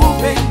now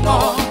moving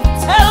on.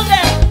 Tell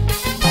them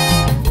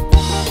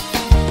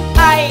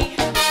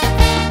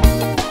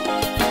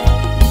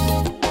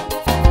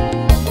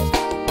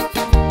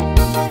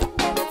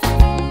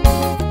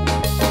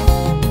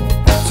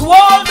to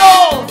all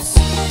those,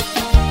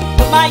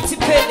 the mighty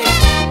Pele,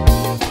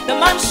 the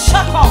man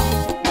Shaka,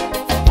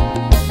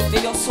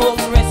 may your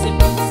souls rest in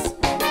peace.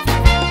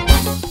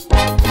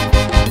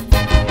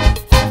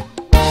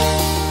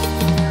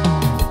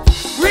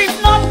 Grieve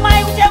not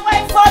my dear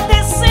wife, for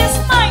this is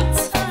my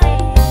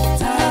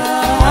time.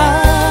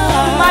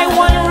 My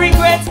one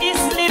regret is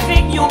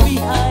leaving you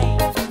behind.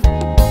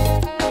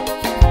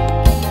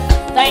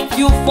 Thank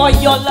you for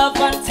your love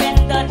and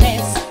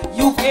tenderness.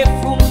 You gave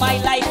through my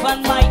life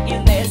and my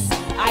illness.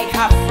 I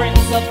have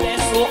friends up there,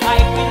 so I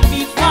will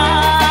be fine.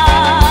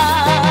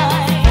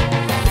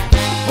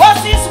 Was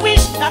his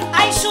wish that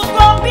I should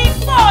go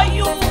before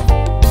you?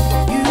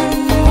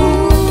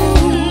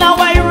 Now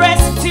I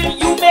rest till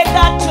you make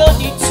that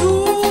journey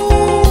too.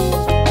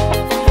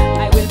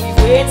 I will be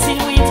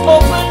waiting with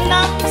open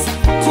arms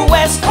to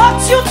escort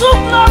you to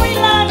glory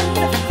land.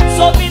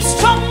 So be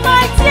strong,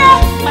 my dear,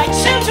 my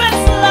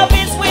children's love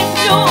is with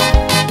you.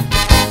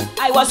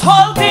 I was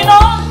holding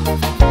on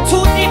to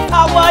the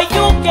power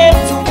you gave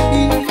to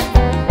me.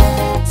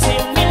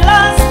 Till me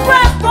last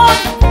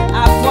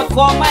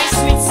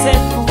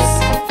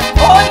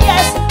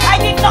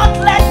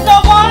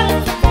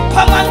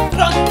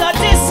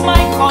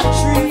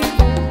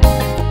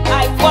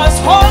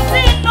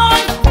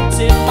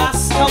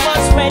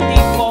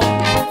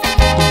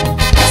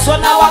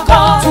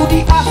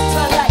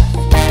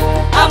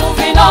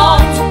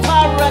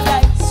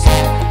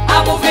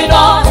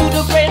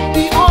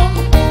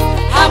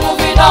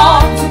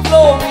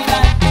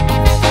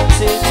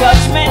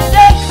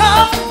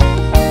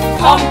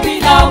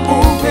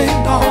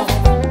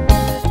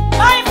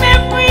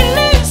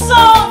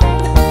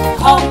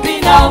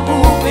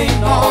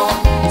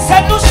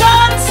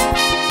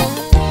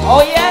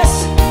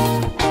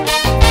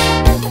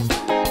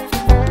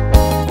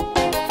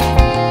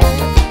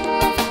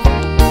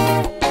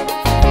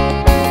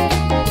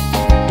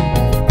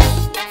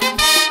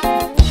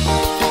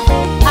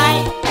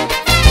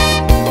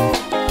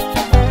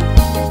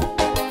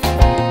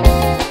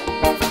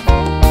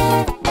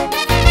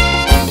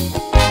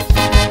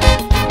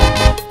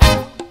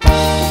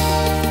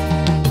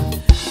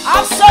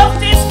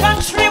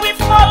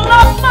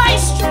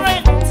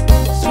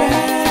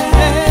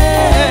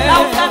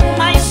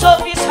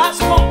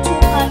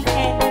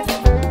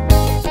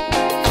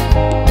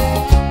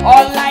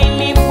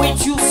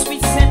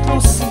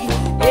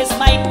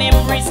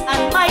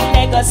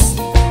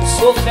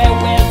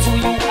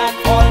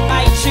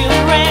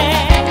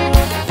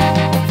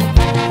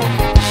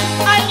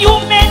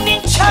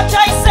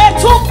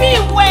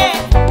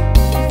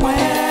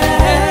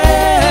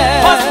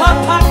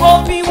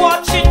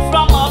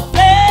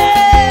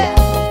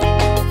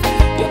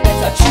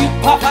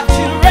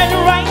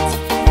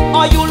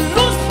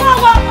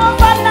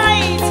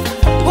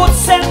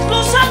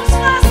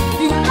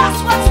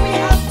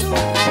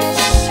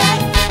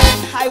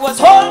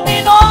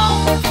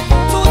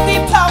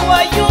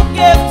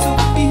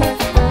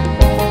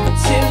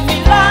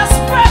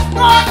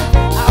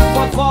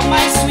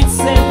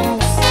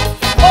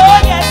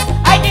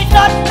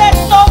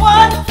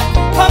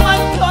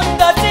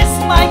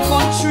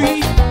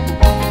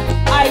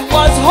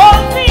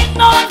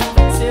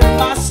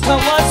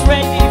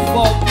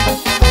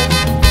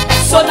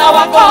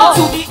walk on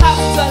to the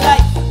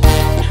afterlife.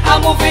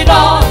 I'm moving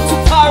on to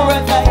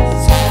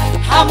paradise.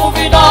 I'm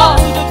moving on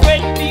to the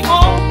great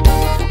beyond.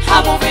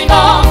 I'm moving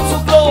on to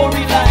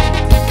glory light.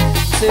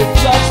 Till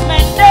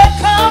judgment day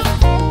come.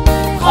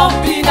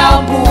 Company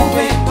now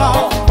moving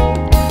on.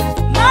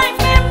 My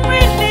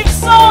memory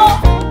leaks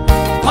on.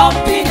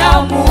 Company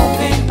now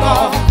moving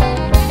on.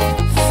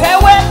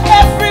 Farewell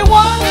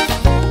everyone.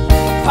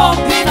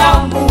 Company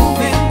now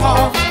moving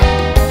on.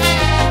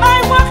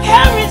 My work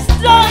here is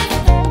done.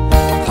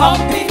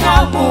 Company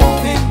now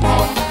moving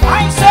on.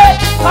 I said,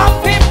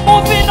 company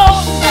moving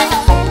on now.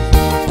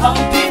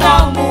 Company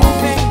now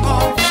moving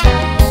on.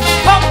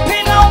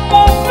 Company now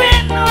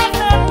moving on.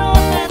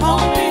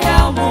 Company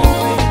now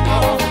moving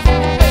on.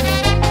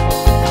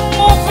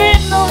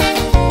 Moving on.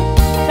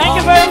 Thank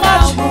you very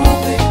much.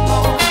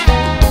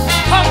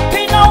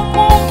 Company now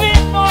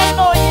moving on.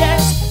 Oh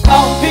yes.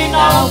 Company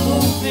now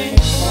moving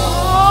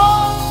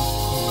on.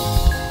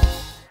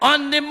 On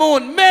the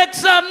moon, make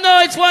some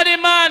noise for the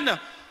man.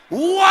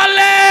 Wale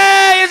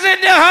is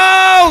in the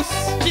house.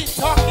 The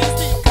talk is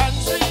the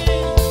country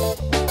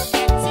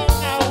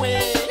getting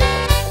away.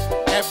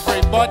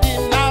 Everybody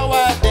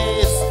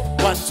nowadays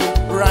want to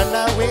run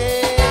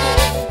away.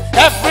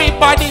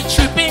 Everybody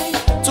tripping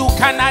to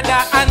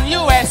Canada and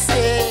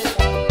USA.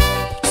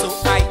 So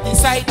I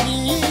decide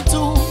me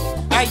too.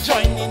 I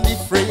join in the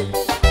fray.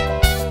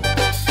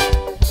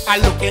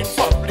 I'm looking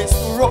for a place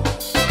to roam.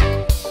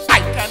 I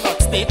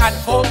cannot stay at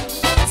home.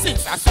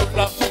 Since I so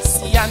love the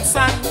sea and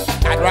sun,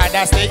 I'd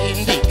rather stay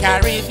in the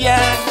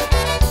Caribbean.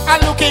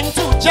 I'm looking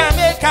to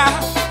Jamaica,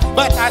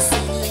 but I see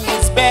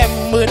it's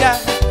Bermuda.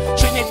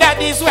 Trinidad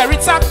is where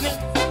it's happening,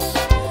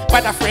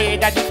 but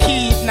afraid of the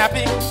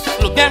kidnapping.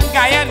 Look, them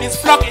Guyana is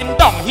flocking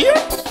down here.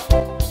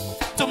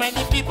 Too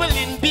many people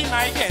in Beam,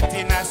 I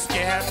getting a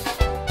scare.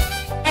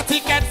 A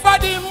ticket for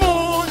the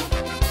moon,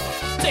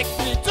 take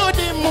me to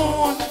the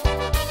moon.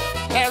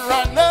 There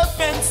are no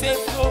fences,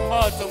 no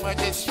more, too much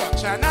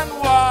destruction and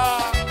war.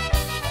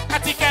 A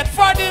ticket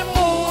for the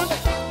moon,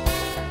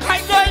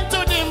 I'm going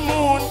to the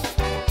moon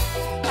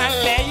and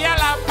lay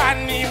up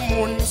on the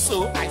moon,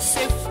 so I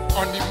safe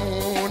on the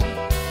moon.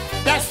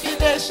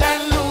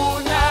 Destination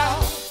Luna,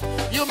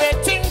 you may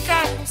think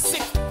I'm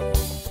sick.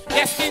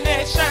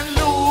 Destination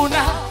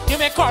Luna, you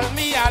may call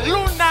me a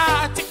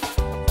lunatic.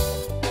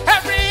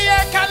 Every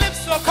year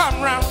Calypso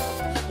come round,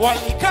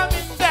 Wally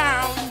coming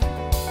down,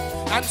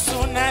 and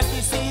soon as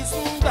the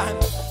season done,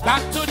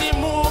 back to the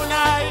moon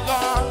I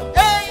gone.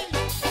 Hey!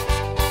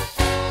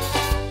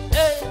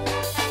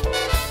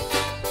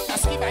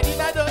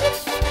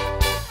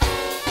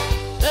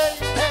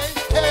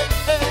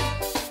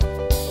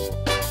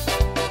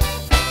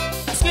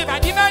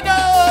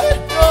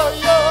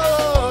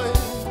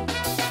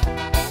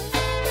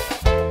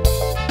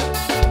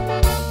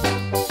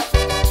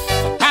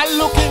 I'm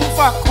looking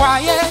for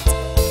quiet,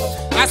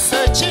 I'm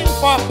searching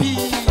for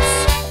peace.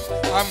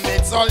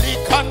 Amidst all the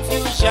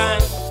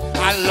confusion,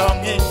 I'm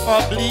longing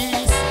for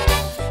bliss.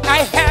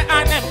 I hear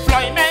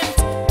unemployment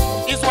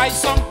is why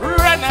some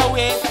run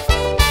away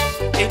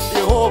in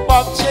the hope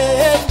of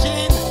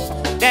changing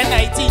their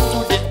night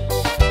into day.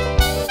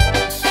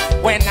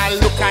 When I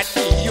look at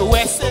the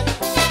USA,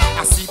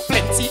 I see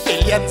plenty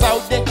aliens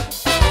out there.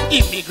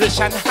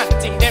 Immigration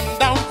hunting them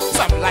down.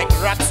 Some like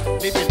rats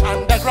living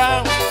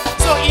underground.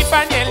 So if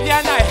an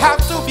alien I have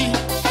to be,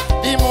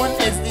 the moon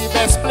is the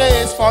best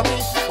place for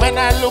me. When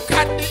I look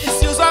at the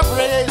issues of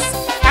race,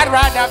 I'd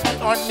rather be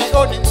on my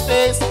own in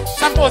space.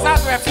 Suppose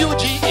as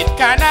refugee in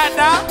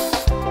Canada,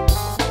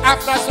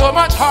 after so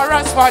much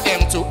horrors for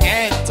them to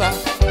enter.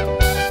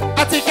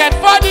 A ticket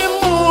for the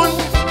moon,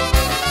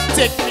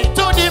 take me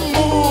to the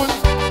moon.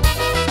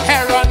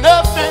 Here on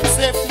earth and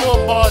safe, no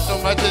more, no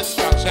more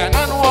destruction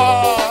and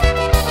war.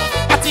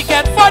 A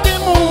ticket for the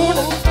moon,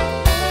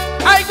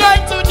 I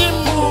going to the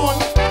moon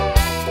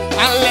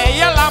and lay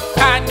a lap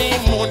on the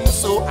moon,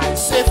 so I'm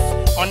safe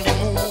on the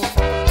moon.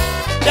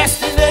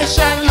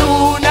 Destination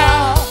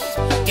Luna,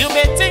 you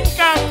may think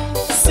I'm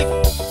sick.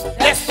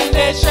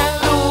 Destination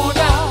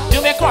Luna,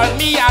 you may call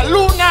me a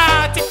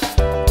lunatic.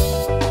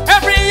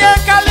 Every year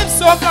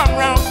Calypso come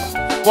round,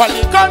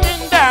 Wally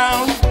coming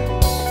down,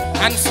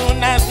 and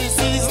soon as the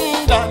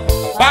season done,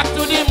 back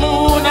to the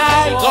moon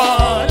I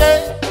gone.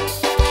 Hey,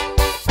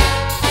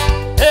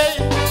 hey,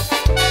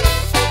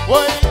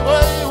 wait.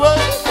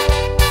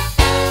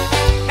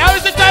 Now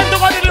is the time to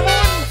go to the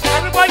moon.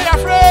 Everybody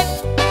afraid?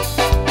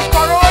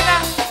 Corona.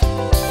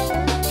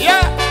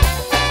 Yeah.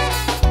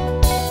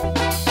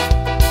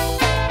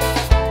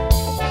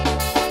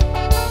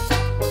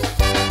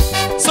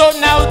 So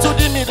now to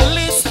the Middle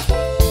East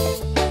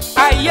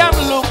I am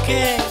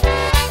looking,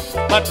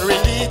 but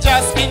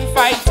religious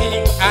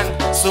infighting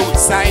and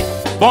suicide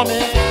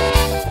bombing.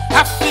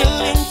 I'm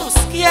feeling too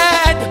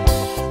scared,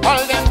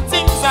 all them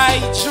things I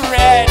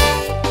dread.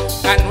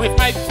 And with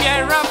my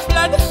fear of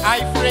blood, I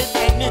afraid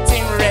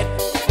anything red.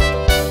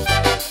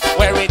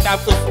 Where it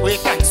have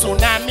earthquake and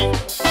tsunami,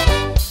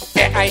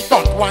 there I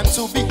don't want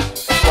to be.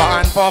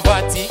 War and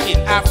poverty in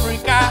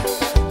Africa,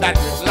 that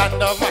is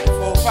land of my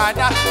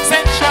forefather.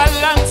 Central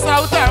and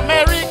South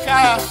America,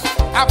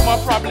 have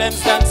more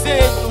problems than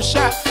St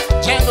Lucia.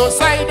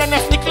 Genocide and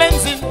ethnic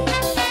cleansing.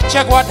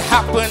 Check what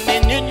happened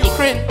in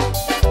Ukraine.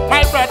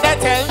 My brother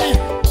tell me,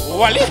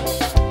 Wally,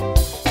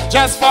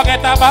 just forget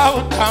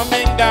about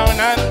coming down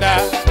under.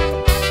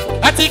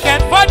 A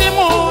ticket for the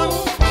moon,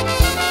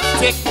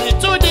 take me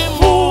to the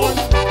moon.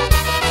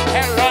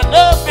 Terror,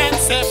 no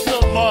offensive,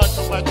 no more,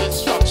 no more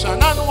destruction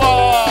and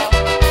war.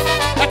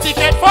 A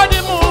ticket for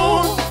the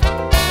moon,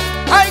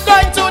 I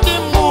going to the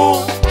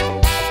moon.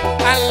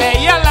 And lay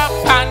yellow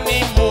on the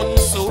moon,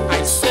 so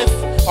I safe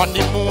on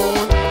the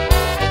moon.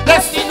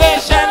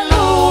 Destination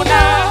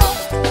Luna,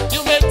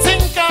 you may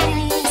think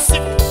I'm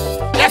sick.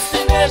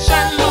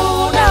 Destination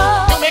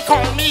Luna, you may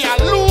call me a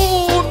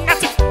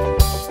lunatic.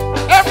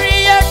 Every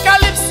year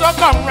Calypso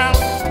come round,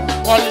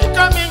 only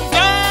coming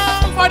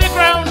down for the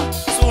ground.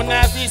 Soon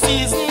as the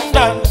season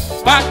done,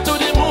 back to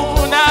the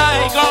moon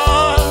I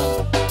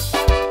gone.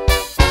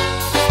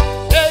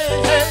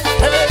 Hey, hey,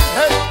 hey,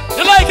 hey.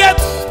 You like it?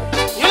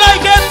 You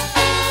like it?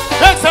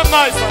 Make some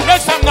noise, man.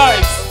 Make some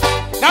noise.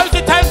 Now is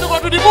the time to go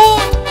to the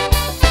moon.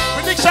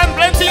 Prediction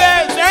plenty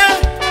years, eh?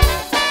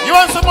 You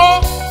want some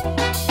more?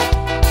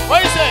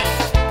 What you say?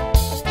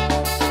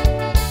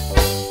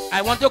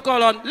 I want to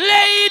call on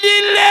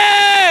Lady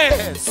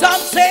Lee.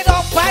 Some say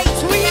don't fight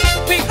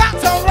we got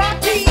a raw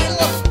deal.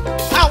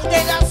 How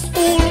they just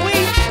fool we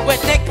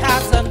with their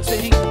cars and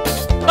things.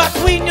 But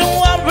we knew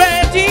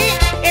already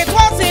it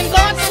was in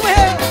God's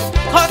will.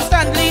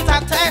 Constantly to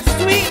test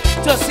we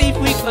to see if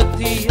we could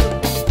deal.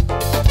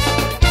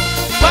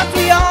 But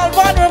we are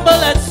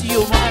vulnerable as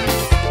humans.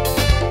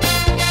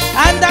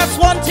 And that's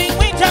one thing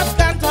we just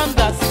can't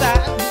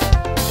understand.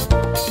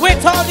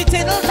 With all the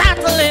tittle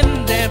tattle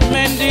in them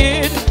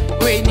ended,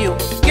 we knew,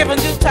 given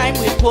due time,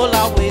 we pull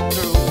our way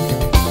through.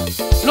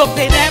 Look,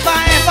 they never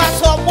ever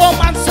saw a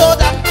woman so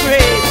damn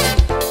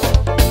crazy.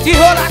 The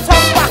whole I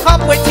talk back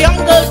up with young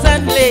girls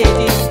and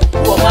ladies.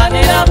 Woman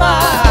in a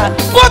man,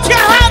 put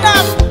your hand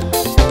up.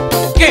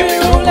 Give me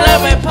room,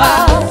 let me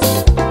pass.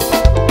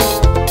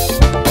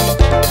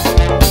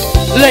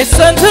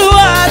 Listen to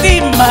our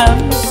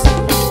demands.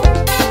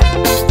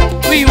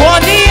 We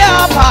want the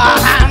upper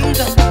hand.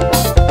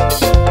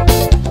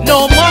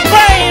 No more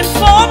crying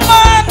for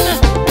man.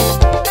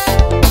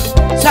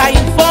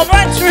 Time for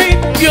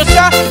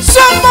retribution.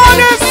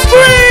 Somebody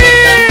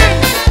scream.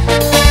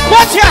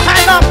 Put your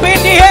hand up in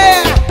the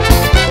air.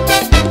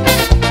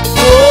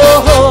 Oh,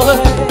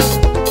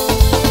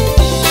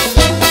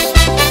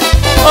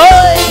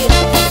 oi,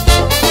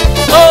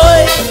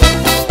 oi.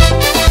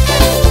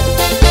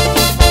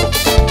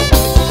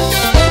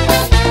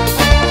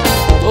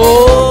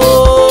 Oh.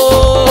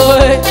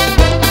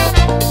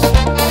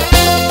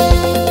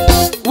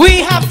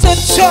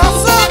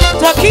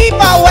 To keep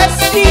our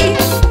Westie,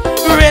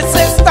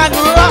 resist and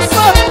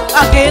rustle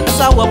against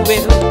our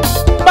will.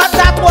 But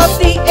that was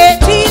the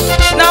 80s,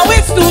 now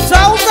it's 2000.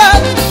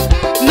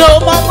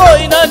 No more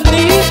going on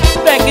knees,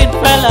 begging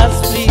fellas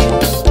please.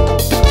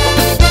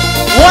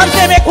 Once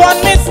they make one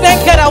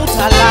mistake, get out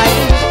of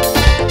line.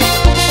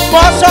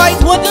 For sure it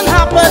wouldn't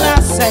happen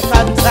a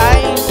second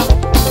time.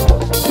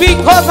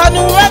 Because a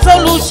new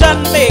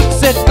resolution makes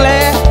it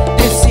clear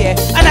this year.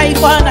 And I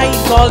find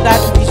all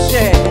that we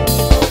share.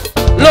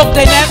 Look,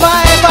 they never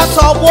ever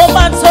saw a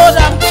woman so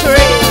damn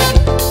crazy.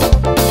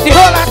 The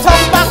whole I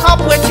talk back up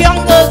with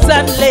young girls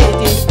and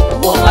ladies.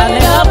 Woman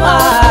in a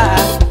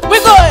man. We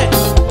going.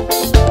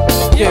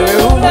 Give me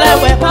room, let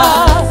me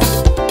pass.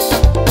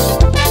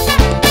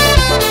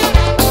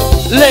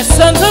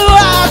 Listen to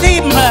our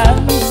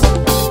demands.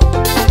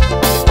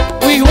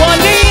 We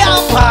want the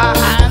upper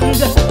hand.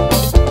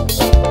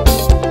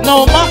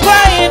 No more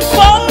crying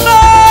for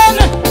men.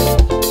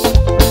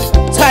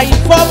 Time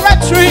for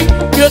retribution.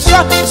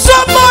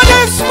 Somebody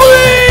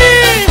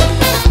scream!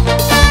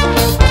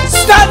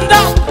 Stand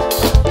up!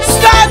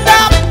 Stand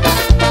up!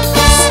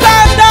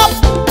 Stand up!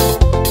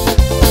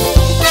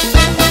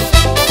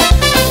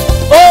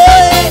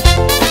 Oi!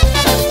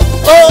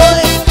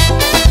 Oi!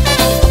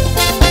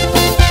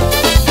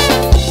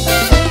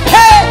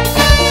 Hey!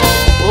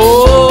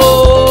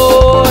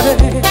 Oi!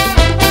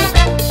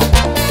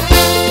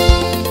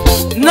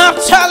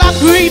 Nuptial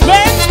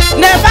agreement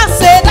never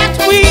say that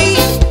we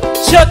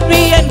should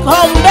be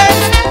incumbent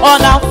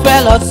on our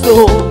fellow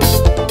souls.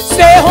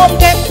 Stay home,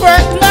 get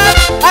pregnant,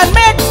 and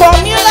make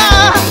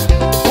formula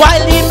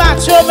while the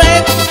macho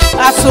men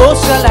are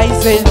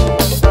socializing.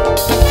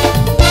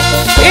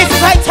 It's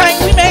high time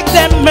we make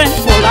them men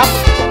pull up,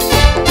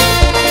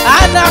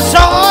 and that's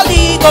all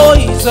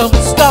egoism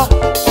stop.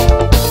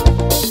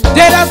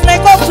 They just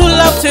make up to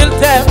love till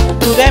death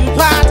do them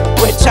part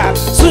with chance.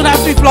 Soon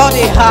as we floor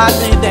the heart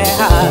in their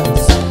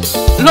hands.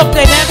 Look,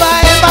 they never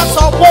ever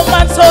saw a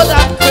woman so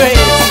damn crazy.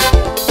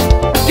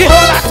 The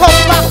whole I come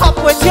back up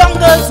with young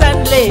girls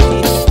and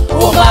ladies.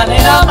 Woman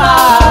in a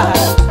man.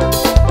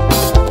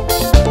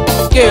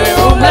 Give me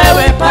room, let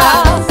me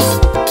pass.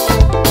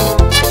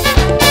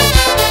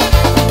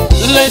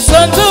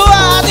 Listen to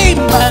our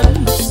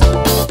demands.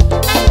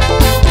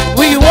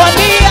 We want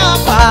the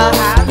upper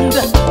hand.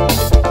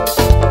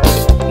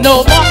 No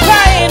more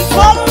crying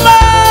for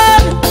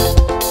man.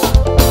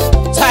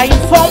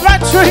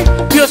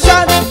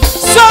 retribution.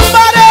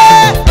 Somebody,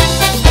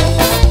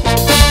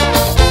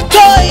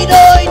 doi,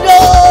 doi, doi.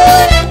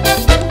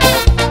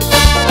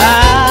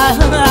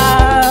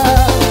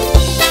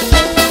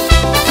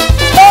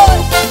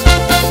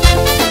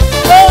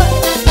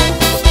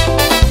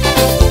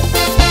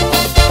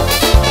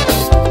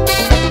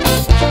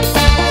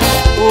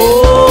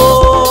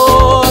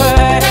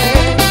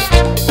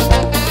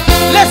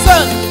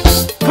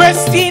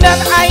 Christine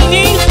and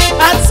Heine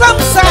and some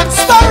sad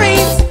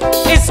stories.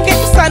 It's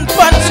kicks and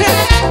punches,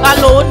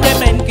 alone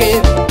them and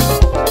give.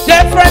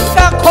 Their friends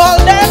can call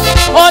them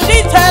on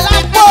the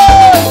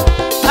telephone,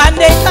 and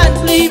they can't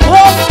leave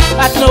home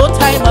at no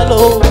time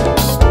alone.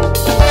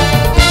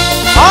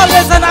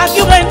 Always an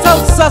argument of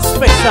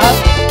suspicion,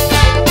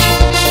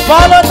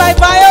 followed by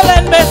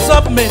violent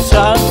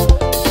submission.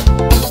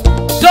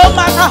 Don't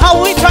matter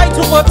how we try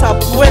to put up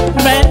with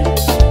men,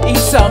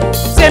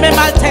 say me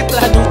mal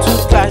tekla no too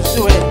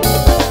casual.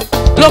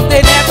 Look,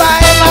 they never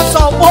ever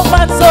saw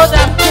woman so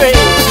damn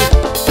crazy.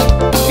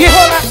 The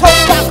whole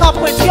house back up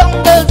with young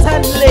girls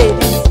and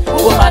ladies.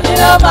 Woman in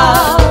a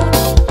mouth,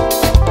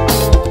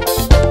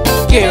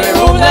 give a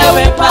room that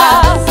we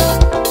pass.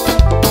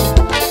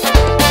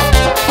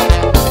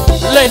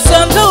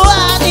 Listen to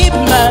our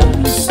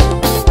demands.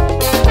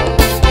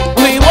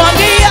 We want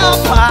the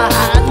upper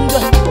hand.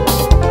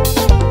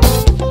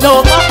 No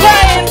more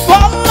crying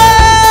for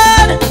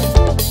men.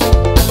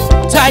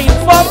 Time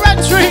for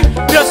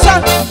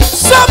retribution.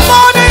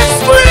 Somebody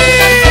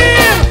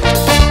scream.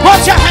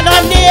 Put your hand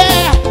on the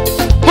air.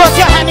 Put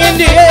your hand in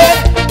the air.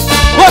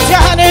 Put your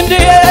hand in the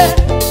air.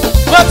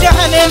 Put your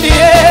hand in the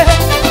air.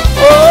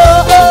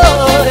 Oh,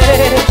 oh,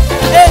 hey,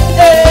 hey,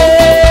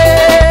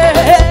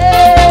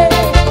 hey.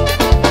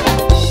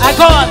 I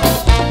gone.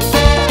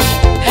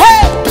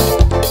 Hey.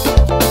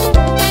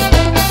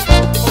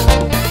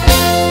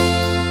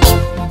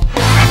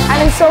 And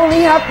it's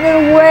only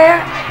happening where?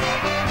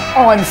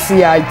 On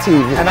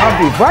CITV. And I'll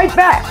be right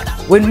back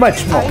with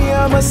much more. I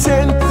am a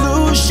St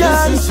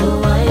Lucian. This is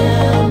who I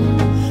am.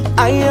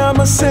 I am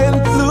a St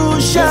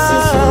Lucian. This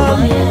is who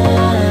I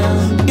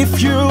am.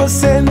 If you're a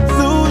St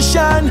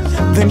Lucian,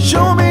 then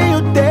show me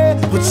you there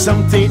with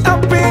something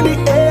up in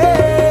the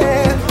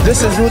air.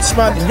 This is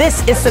Rootsman.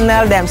 This is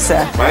Menell them,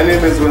 sir. My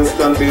name is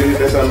Winston Bailey,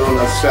 better known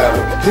as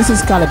Shadow. This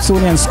is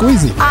Calypsonian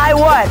Squeezy. I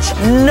watch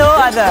no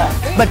other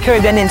but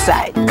Caribbean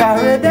Inside.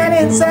 Caribbean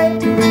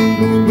Inside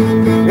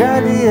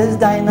really is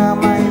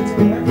dynamite.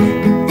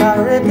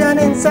 Caribbean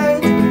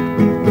Inside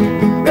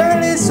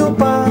really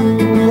super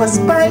was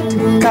spite.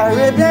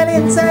 Caribbean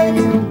Inside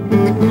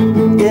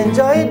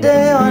enjoy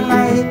day or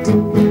night.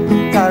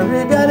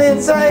 Caribbean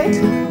Inside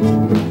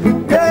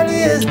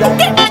really is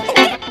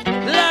dynamite.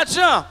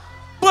 Lacha,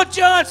 put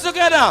your hands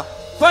together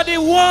for the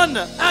one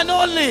and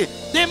only,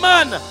 the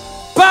man,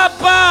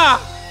 Papa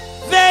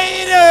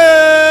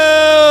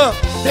Vader.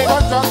 They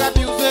got drug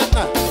abusing,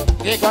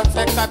 they got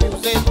sex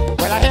abusing.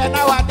 Well, I hear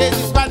nowadays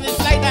the Spanish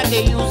line that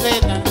they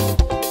using.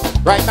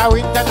 Right now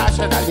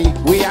internationally,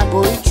 we are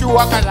going through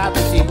a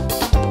calamity.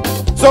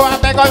 So I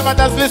beg all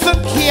mothers,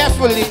 listen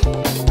carefully.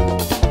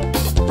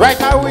 Right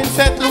now in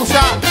St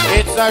Lucia,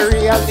 it's a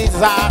real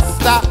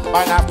disaster. And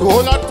I have to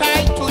hold on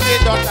tight to the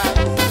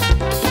daughters.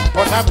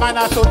 But a man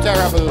are so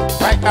terrible.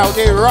 Right now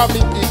they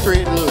robbing the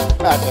cradle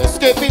and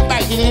escaping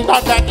by healing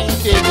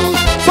underneath the table.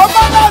 So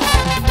mothers,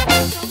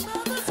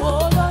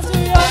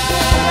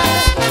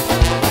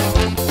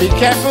 be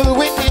careful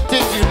with the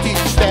things you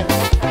teach them.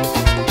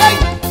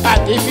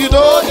 And if you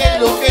know they're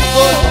looking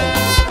good,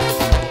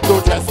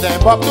 don't dress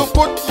them up to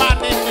put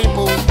man in the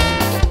mood.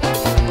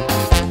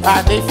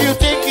 And if you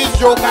think it's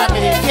joke I'm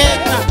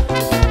making,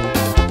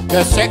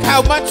 just check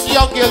how much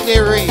young girl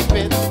they're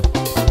raping.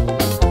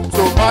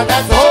 So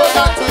mothers, hold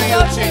on to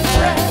your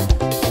children,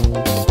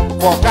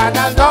 for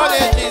carnal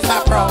knowledge is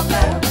a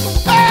problem.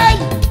 Hey!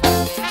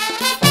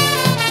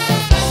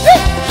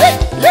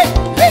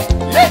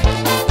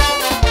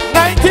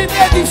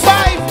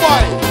 1985,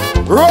 boy,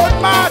 road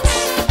march.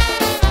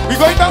 We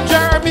going down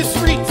Jeremy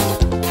Street.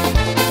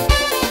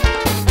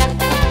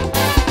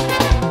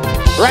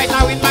 Right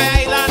now in my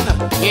island,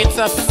 it's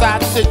a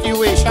sad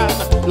situation.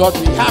 Lord,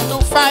 we have to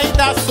find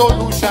a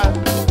solution.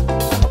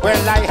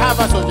 Well, I have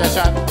a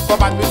suggestion, but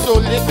man with so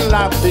little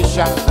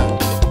ambition.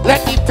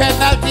 Let the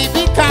penalty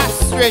be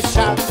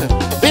castration.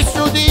 It's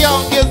true the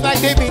young girls like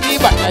they mini,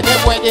 but I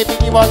them when they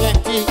mini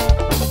empty.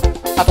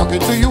 I'm talking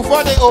to you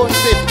for their own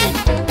safety.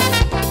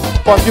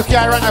 But you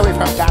can't run away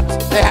from that.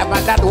 They have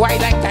that white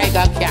like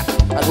tiger cat.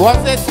 And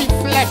once they see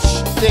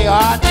flesh, they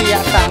are the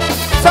attack.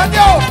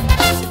 Sanyo!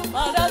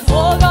 Mothers,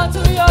 hold on to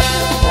your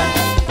children.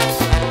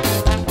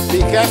 Be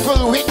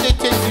careful with the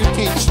things you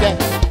teach them.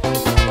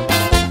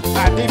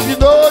 And if you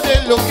know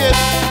they're looking,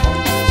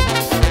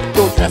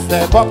 don't dress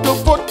them up to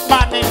put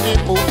man in the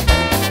mood.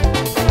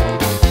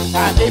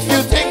 And if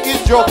you think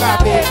it's joke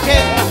I'm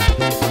making,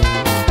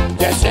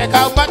 just check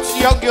how much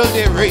young girl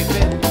they're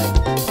raping.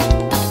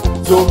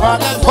 So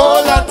mothers,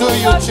 hold on to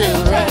your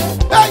children.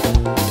 Hey!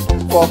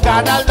 For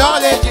carnal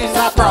knowledge is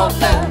a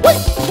problem. Wait.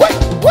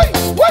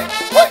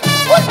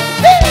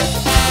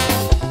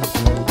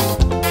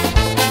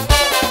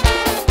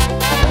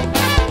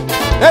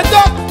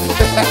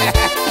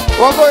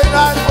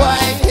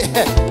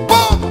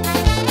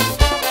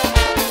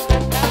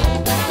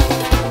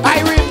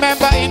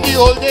 the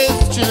old days,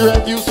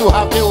 children used to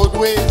have their own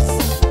ways.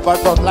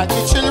 But not like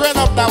the children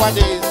of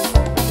nowadays.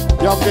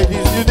 Young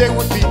ladies knew they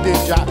would be in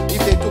danger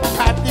if they took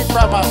candy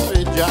from a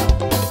stranger.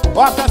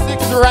 After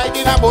 6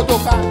 riding a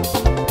motor car.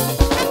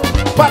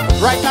 But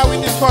right now in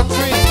this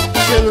country,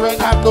 children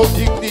have no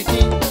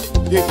dignity.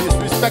 They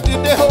disrespected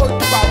their whole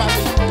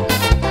family.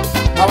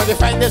 And when they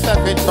find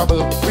themselves in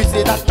trouble, we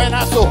say that men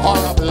are so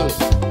horrible.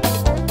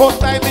 Most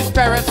time is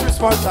parents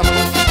responsible.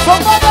 So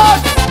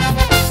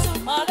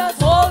mothers,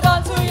 hold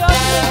on to your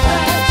children.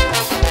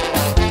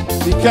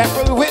 Be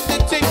careful with the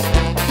things.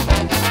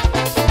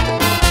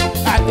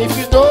 And if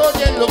you know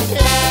they're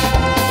looking,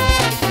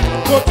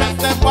 don't trust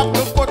them what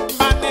to put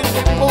man in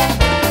the mood.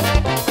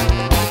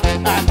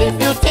 And if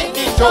you think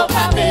it's your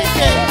man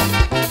making,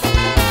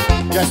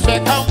 just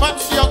check how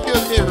much your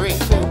guilty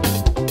rating.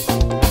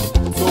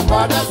 So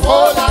mothers,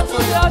 hold on to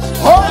your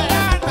children. Hold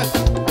on.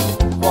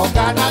 For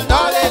Ghana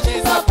knowledge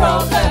is a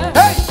problem.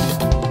 Hey!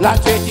 La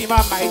Cheti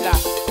Mamaila.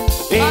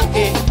 Hey,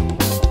 hey.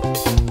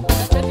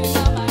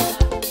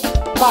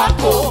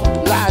 Marco.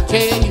 La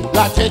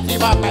Cheti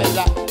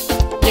Mamaila.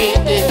 Hey,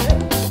 hey.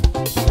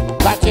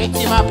 La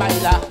Cheti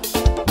Mamaila.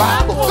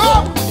 Marco. Go!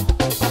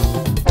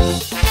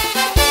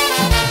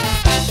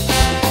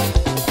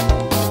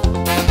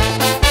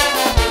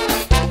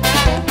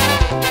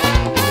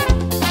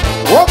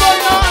 What's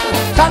going on?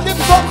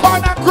 Calypso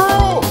Corner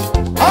Crew.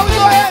 How we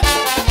going?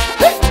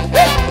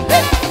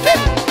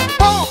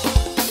 Boom.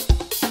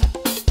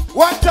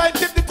 One time,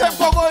 keep the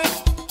tempo going.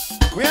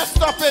 We ain't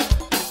stopping.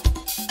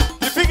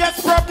 The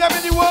biggest problem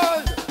in the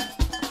world.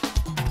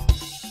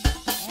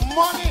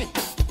 Money.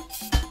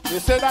 They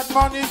say that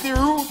money is the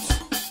root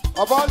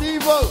of all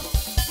evil.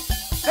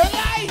 They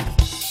lie.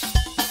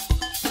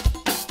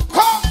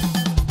 Come.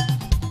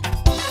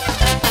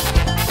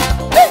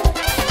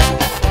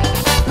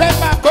 Let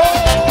my boat.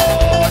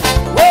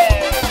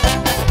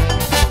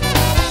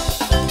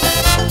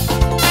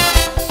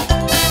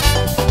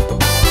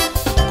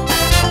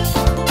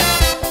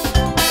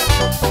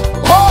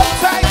 Hold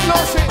tight,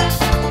 Lucia.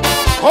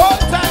 Hold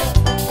tight.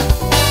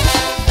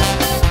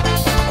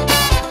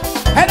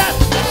 Head up.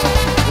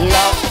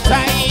 Long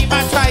time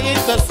I'm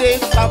trying to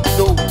save some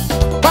dough,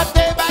 but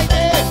day by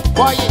day,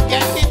 boy, it's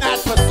getting hard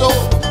for so.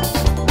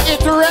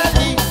 It's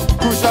really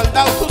crucial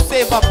now to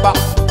save a buck,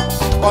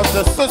 cause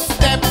the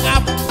system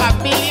have a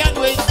million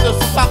ways to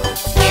suck.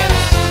 Yeah.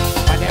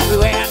 And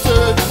everywhere I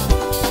turn,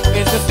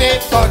 it's the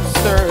same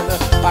concern.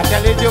 I'm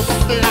telling you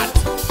flat,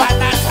 but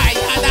not high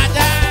and a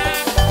down.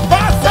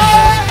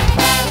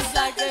 It's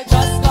like they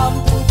just come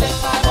to take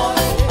my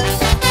money.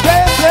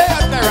 They play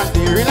and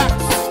they relax,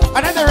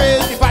 and then they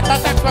raise the bat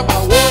attack from my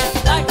wood.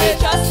 Like they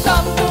just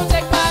come to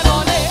take my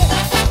money.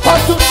 But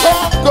to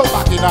Trump, go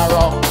back in a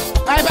row.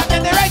 I back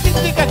in the right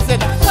stick and say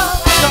that.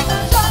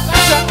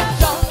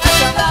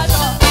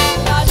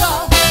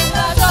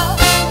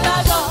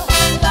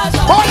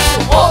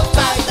 Hold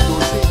tight,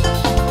 Lucy.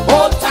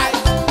 Hold tight.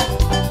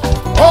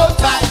 Hold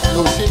tight,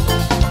 Lucy.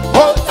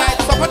 Hold tight.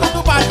 Somebody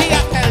do body, I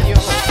tell you.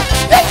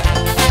 Hey,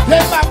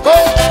 let my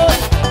boy.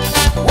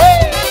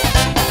 Wait.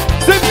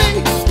 See me.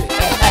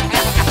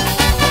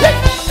 Hey,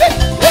 hey, hey,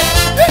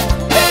 hey,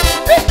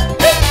 hey,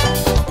 hey,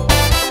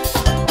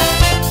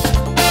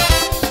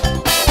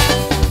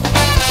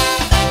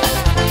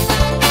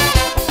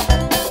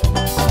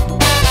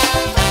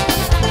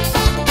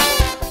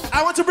 I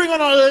want to bring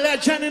on a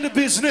legend in the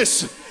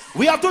business.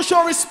 We have to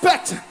show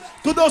respect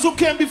to those who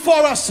came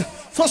before us.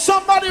 So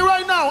somebody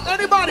right now,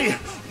 anybody,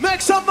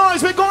 make some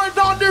noise. We're going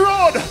down the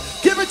road.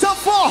 Give it up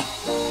for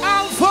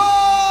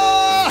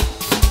Alpha.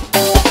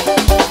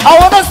 I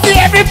want to see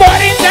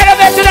everybody inside of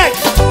it tonight.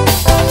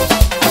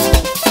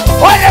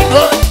 What a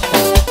good.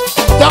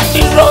 Down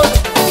the road.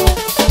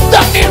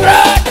 Down the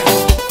road.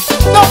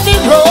 Down the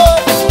road.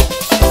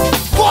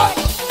 What?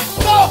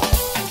 Go.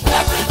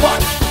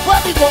 Everybody.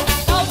 Where we go?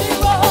 Down the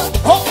road.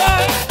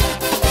 Okay.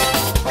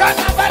 Down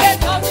the road.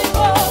 Down the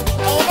road.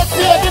 I want to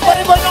see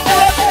everybody going down the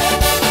road.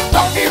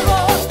 Down the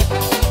road.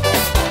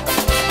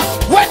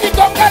 Where we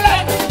go, Gala?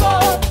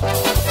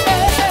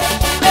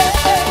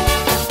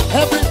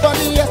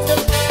 Everybody has to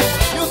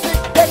music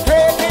they're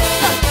craving,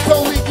 so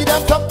we give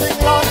them something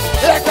long.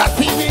 Let us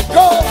see we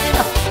going.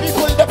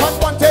 People that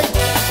want thing,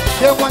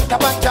 they want to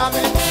ban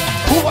jamming.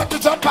 Who want to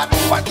jump and who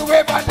want to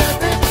wave and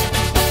everything.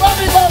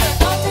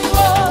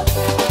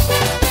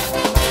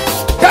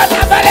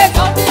 Everybody,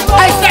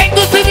 I stand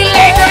to see the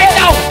lane right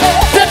now.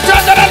 Just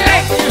turn to the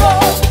lane.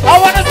 I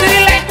want to see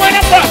the lane going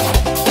across.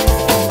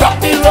 Stop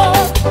the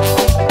road.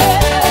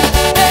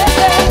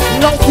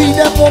 Now see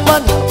them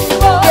woman,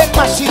 they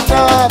mashing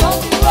up,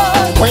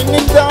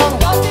 winding down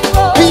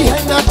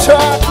behind a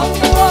truck.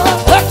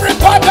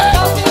 Everybody,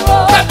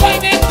 they're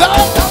winding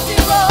down.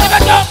 Give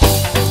it up.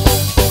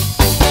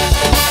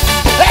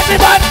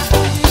 Everybody.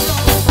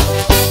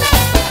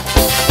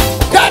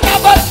 Got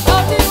numbers.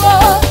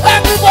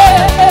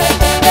 Everybody.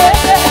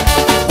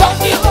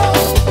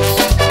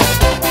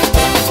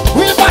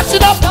 We'll mash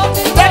it up.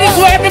 That is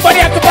where everybody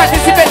has to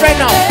participate right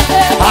now.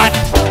 And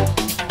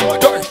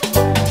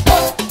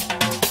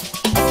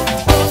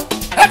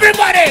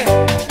everybody.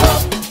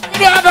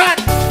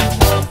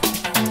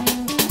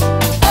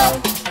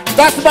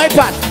 my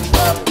part.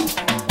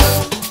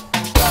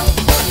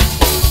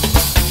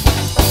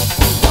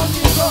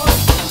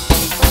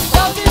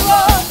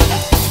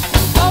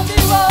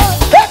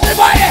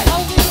 Everybody,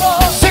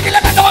 shake it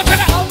like a dog.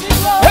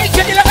 Hey,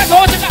 shake it like a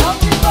dog.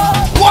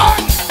 1,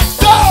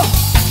 2,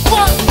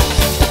 1.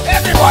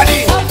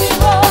 Everybody,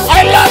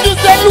 I love you,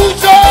 St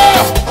Lucia.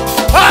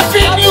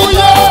 Happy New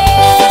Year.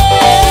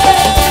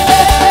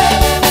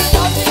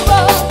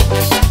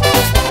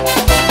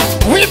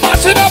 We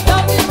marching up.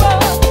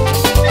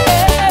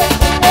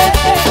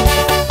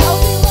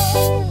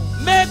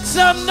 Make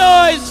some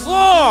noise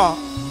for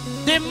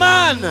the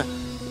man,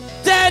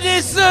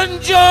 Teddyson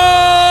John.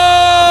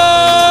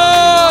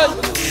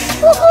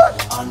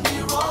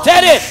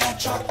 Teddy.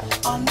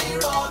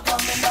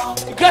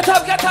 Get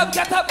up, get up,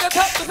 get up, get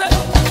up.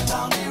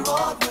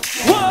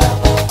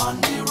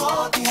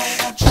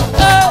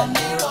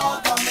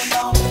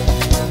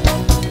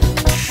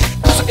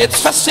 It's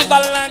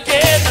festival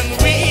again and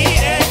we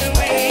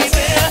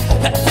there.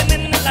 Petting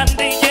in the land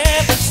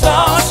again, the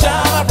stars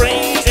shall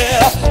bring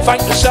here.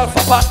 Find yourself a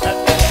partner.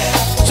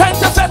 Time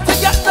to get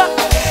together.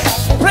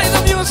 Play the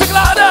music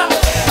louder.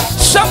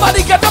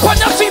 Somebody get up on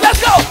your feet,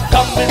 let's go.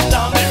 Coming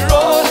down the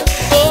road.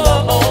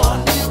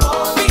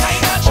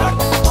 Behind that truck.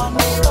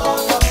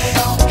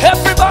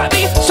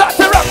 Everybody start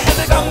to rock with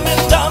the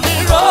coming down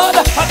the road.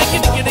 On the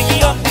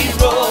giddy on the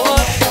road.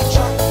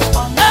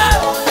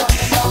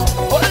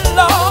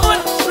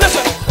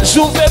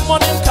 Juve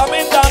money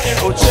coming down the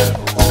road.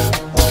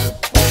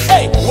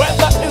 Hey,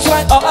 weather is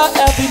like our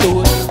heavy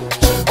load.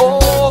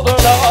 Oh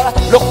Lord,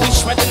 look, we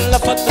spreading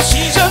love for the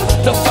season.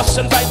 The fuss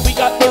and fight, we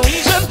got the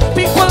reason.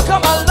 People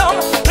come along,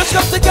 let's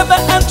come together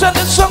and turn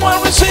this song while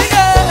we sing.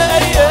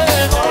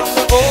 Yeah.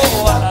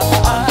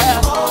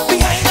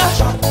 Behind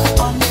us.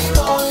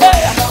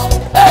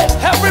 Hey,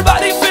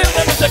 everybody feeling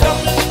it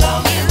coming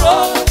down the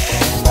road.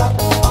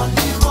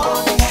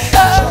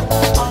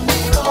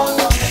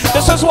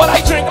 This is what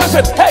I drink.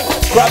 Listen, hey,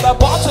 grab a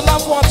bottle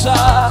of water.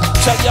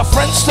 Tell your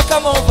friends to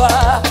come over.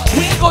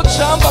 We go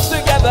jump up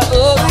together.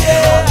 Oh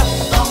yeah.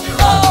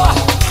 Oh,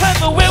 and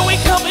the way we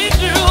coming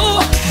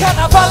through,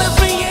 carnival is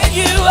me and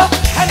you,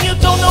 and you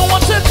don't know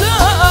what to do.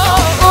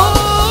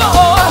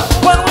 Oh,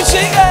 when we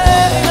sing,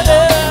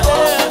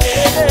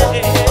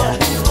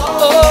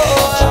 oh.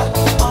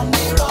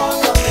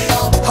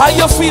 How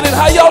you feeling?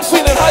 How y'all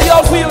feeling? How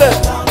y'all feeling?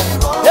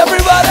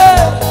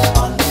 Everybody.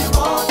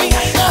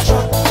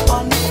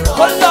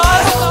 Oh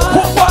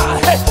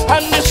Lord,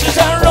 and this is a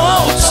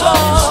road song,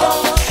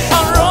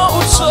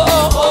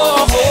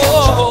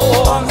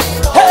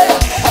 Hey,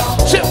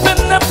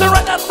 chipping up the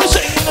right and we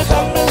sing the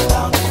coming.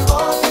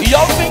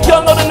 Y'all think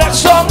y'all know the next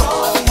song?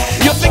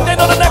 You think they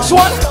know the next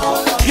one?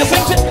 You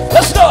think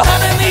let's go,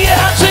 hand in the air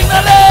and sing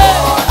the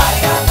love.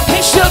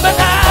 He shall be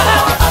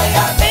now,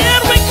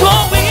 and we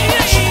going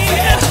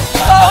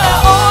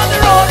on the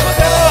road with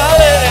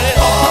everybody.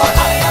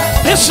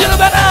 He shall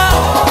be now.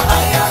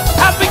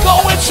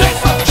 Going straight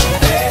for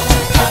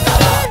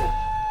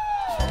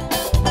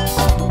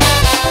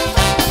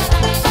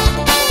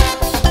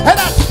and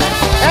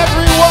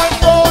everyone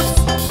knows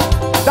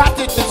that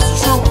it is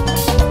true.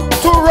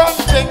 To run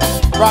things,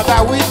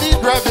 rather we need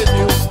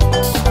revenue.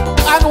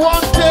 And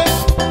one thing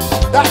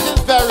that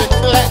is very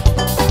clear,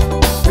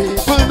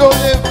 people don't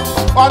live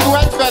on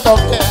welfare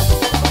down here.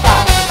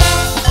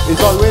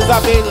 It's always a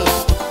bill,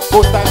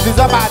 both times is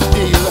a bad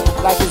deal.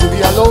 Like it will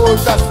be a load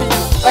that feel,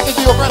 like it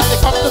be your friends they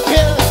come to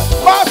kill.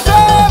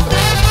 Awesome!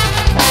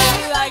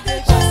 Like they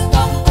just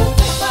come to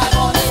take my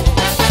money.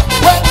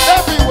 Well,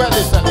 everywhere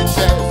they sell it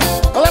says,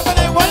 well,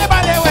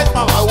 everybody with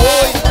mama,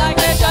 boy. Like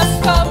they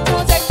just come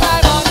to take my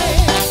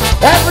money.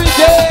 Every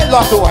day,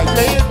 lots of white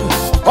lane.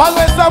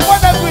 Always someone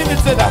that's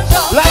winning to that.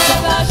 Laja.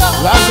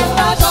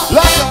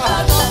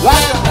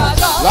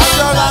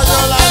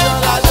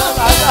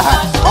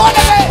 On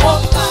the way!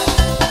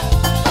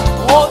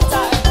 Hold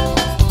tight.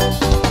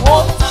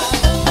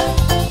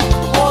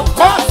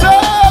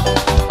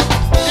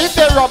 If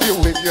they rob you,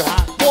 wave your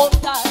hand.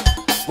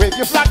 Wave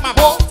your flag,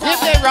 mama. If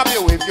they rob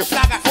you, wave your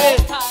flag, I say.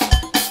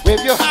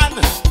 Wave your hand.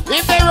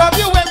 If they rob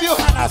you, wave your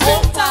hand, I say.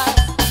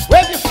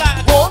 Wave your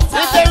flag.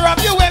 If they rob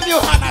you, wave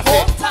your hand, I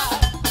say.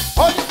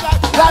 Hold your flag.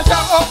 Laja,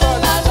 oh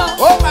God.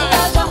 Oh man.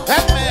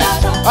 Help me.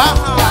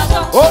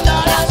 Oh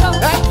Lord.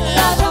 Help me.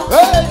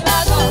 Hey.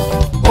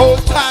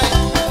 Hold tight.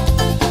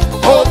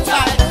 Hold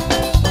tight.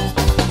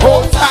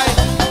 Hold tight.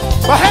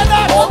 My head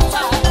up.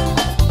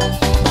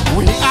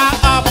 We are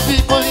a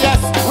people,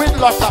 yes, with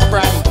lots of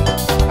pride.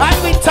 And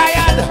we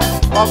tired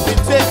of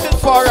being taken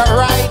for a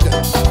ride.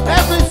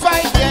 Every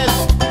 5 years,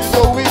 you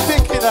know we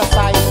thinking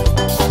aside.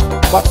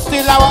 But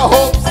still our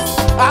hopes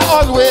are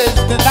always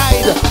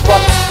denied.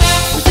 But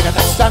we take a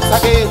next chance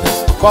again,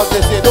 cause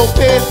they say no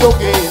pain, no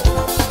gain.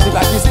 Seems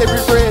like we save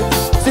every brain,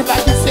 seems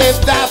like we save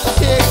that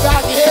shake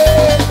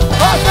again.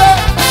 Okay.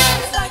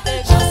 It's like they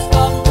just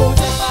come to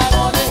take my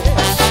money.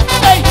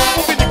 Hey,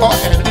 moving the car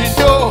and the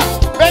door.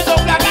 Bend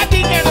up like a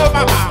dinner,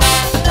 mama.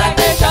 Like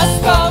they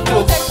just come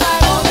to take my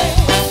money.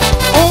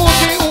 Who's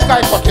the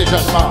guy for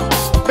Christian, man?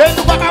 Bend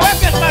up like a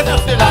weapon, man,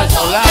 just the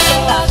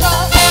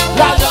last.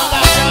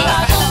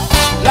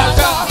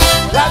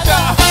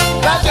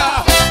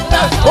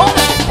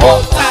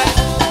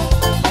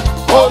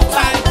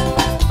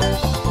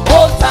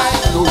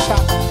 Lucia.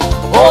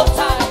 Hold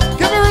tight.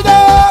 Give me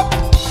rhythm.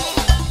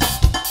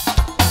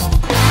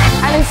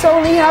 And it's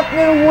only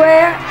happening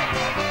where?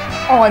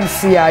 On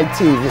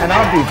CITV. And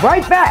I'll be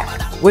right back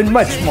with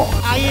much more.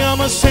 I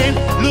am a St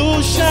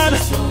Lucian.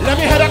 Let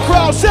me hear the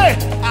crowd say,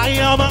 I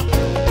am a.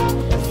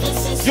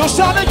 You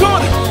sounding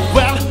good.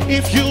 Well,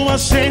 if you are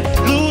St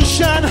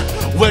Lucian,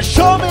 well,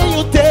 show me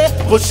you there.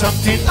 Put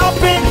something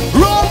up in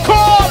roll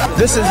call.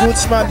 This is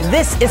Rootsman.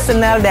 This is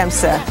Menell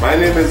Dempster. My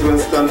name is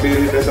Winston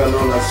Bailey, better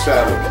known as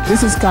Shadow.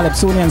 This is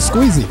Calypsonian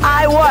Squeezy.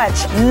 I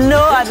watch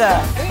no other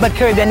but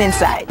Caribbean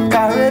Inside.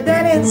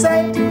 Caribbean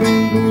Inside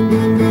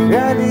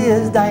really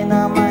is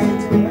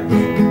dynamite.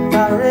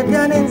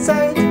 Caribbean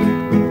Inside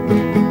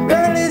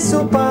really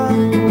super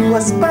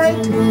was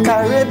spite.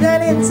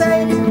 Caribbean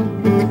Inside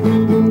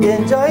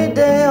enjoy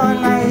day or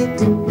night.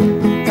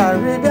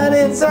 Caribbean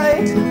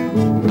Inside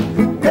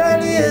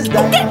really is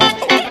dynamite.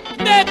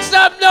 Make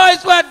some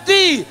noise for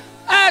the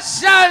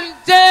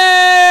Ashanti!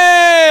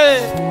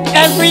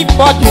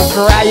 Everybody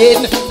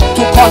crying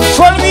to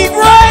control me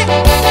right.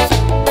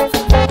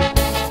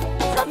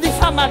 From the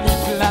family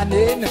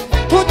planning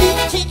to the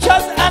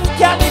teachers and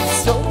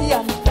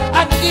calypsonians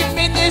and the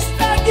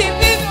minister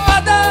giving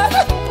order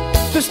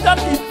to stop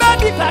the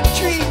body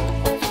factory.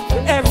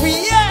 Every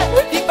year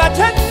the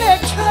button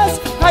lectures,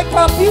 high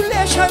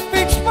population,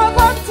 rich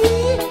poverty.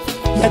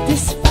 Yet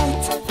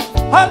despite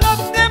all of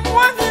them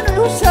wanting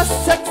Lucia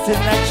sex in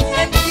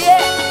and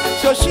yeah,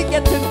 so she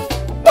getting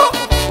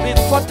with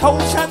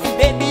 4,000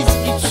 babies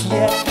each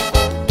year.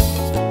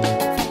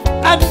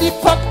 And the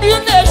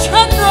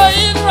population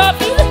growing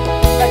rapid,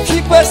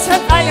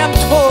 3% I am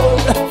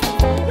told.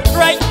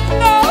 Right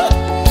now,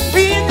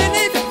 we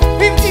need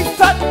 50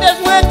 partners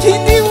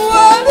waiting the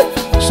world.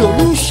 So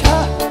Lucia,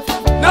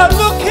 now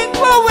looking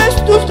for ways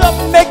to stop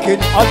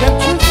making all them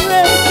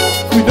children.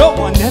 We don't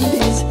want them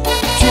days.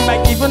 She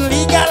might even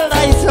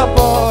legalize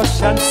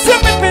abortion. See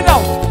me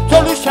now, so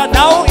Lucia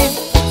now in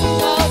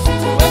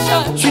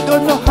situation. She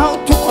don't know how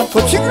to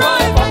control she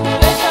crime.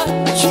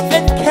 She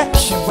ain't care,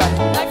 she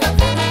wild.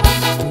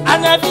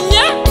 And every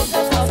year,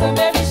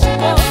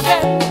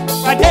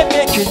 but they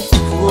making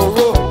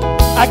equal.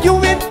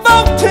 Arguing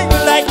about things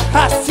like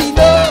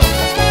casino.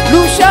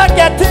 Lucia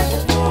getting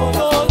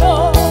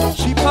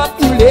she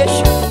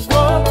population.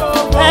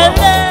 And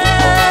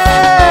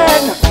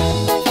then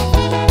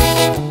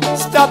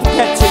stop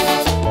getting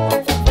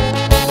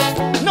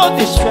no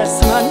distress,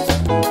 man.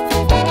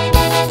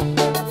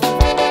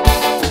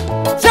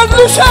 St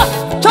Lucia,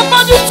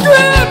 somebody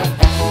scream!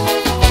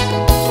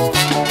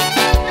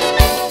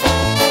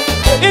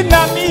 In a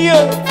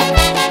meal.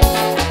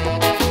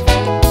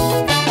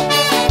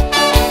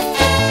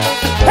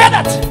 Hear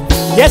that?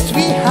 Yes,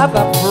 we have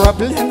a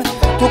problem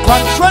to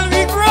control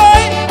the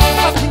growing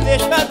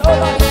population.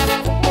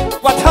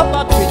 What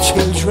about the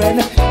children?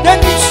 They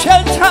need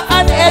shelter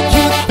and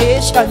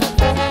education.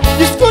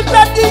 The schools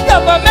that the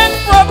government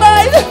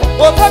provide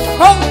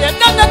overcrowded,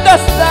 not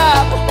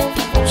understaffed.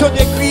 So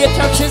they create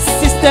a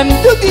system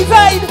to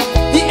divide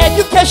the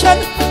education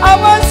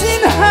hours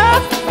in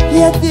half.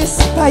 Yet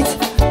despite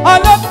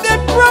all of the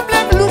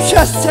problem,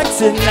 Lucia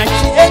sexing like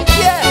she ain't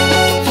care.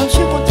 So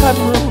she won't have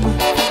room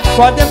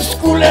for them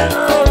school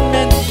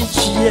enrollment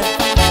each year.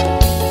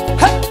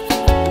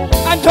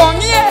 And down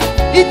here,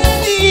 it's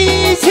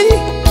easy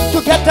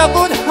to get a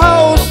good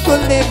house to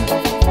live.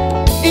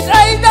 It's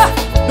either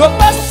no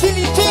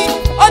facility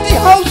or the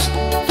house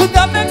too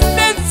damn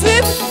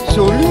expensive.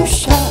 So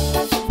Lucia,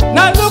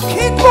 now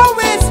looking for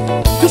ways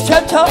to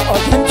shelter all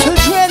them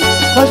children.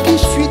 Cause we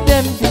street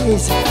them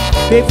days,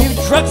 baby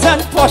drugs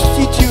and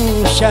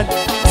prostitution.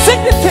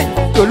 Sing the thing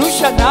to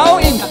Lucia now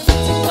in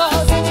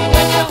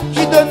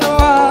she don't know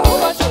how.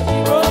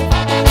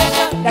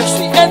 Like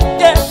she ain't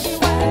there.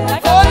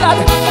 Oh Lord,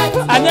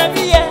 and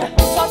every year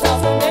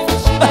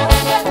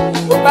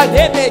but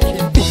they make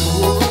it big.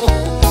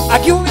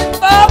 Arguing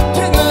about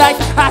things like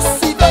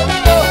casino.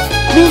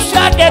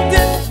 Lucia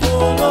getting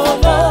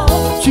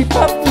she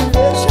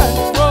population.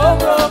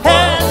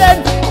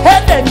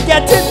 Helen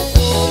getting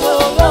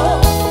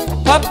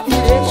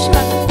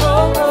population.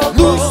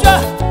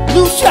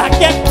 Lucia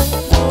get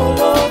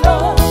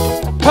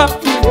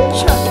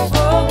population.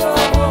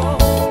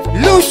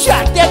 Lucia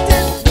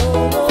getting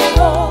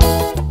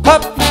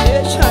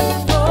population.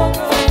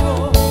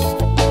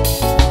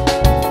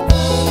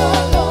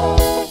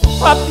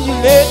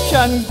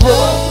 Population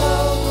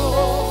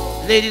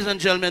growth. Ladies and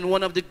gentlemen,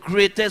 one of the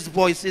greatest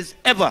voices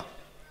ever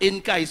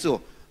in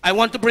Kaiso. I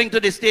want to bring to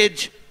the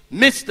stage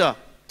Mr.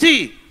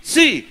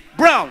 T.C.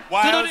 Brown.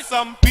 While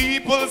some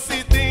people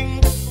see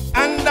things,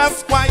 and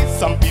that's why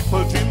some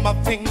people dream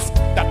of things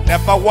that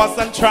never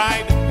wasn't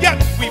tried, yet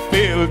we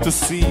fail to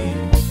see.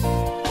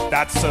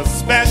 That's a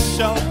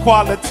special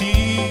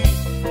quality.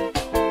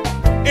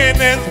 In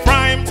his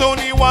prime,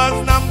 Tony was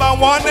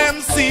 #1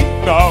 MC.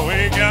 Now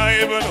we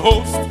can't even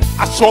host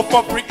a show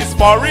for free. It's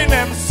foreign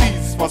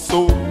MCs for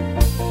so.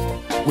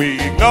 We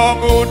no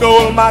good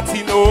old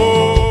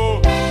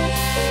Martino.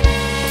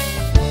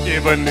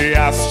 Even the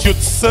astute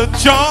Sir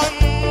John,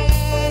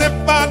 the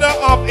father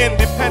of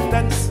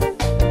independence,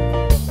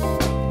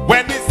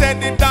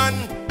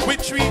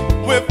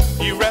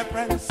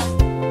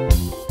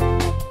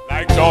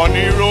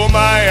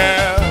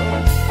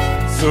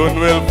 soon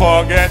we'll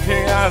forget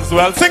him as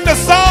well. Sing the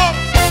song.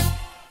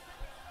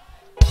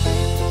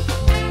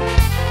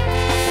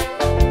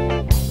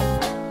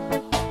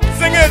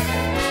 Sing it.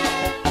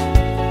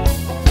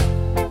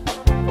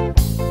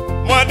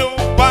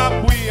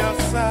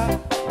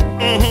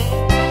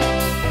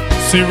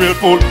 Serial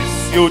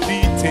police, you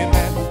detain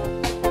them.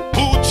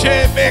 Who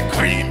chebe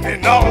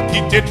criminal,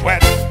 get it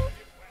wet.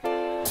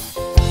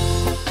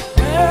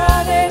 Where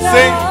are they now?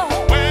 Sing.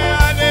 Where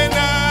are they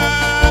now?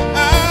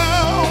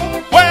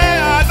 Where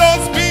are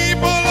those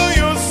people who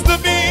used to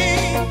be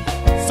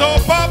so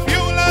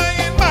popular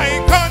in my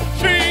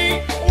country?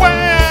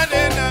 Where are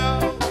they now?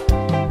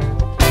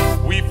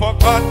 We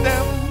forgot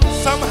them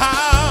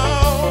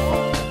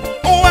somehow.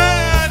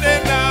 Where are they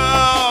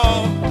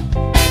now?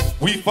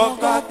 We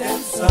forgot them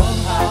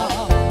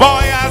somehow.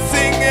 Boy, I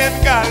sing in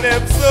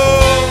Calypso.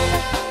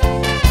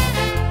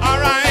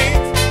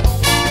 Alright.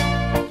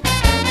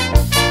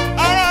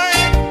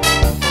 Alright.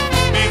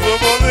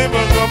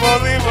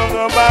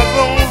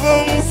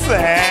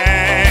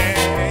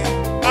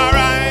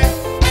 Alright.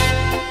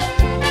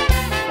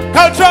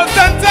 Cultural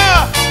Center.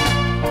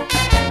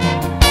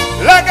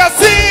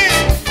 Legacy.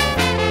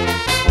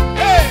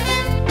 Hey.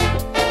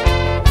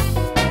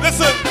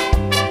 Listen.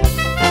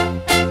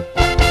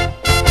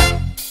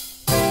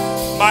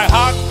 My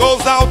heart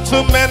goes out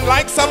to men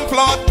like some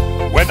flood.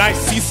 When I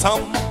see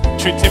some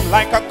treat him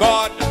like a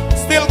god,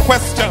 still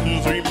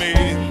questions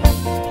remain.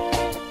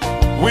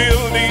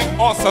 Will the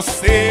author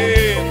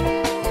say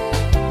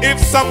if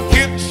some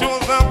kid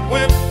shows up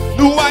with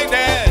new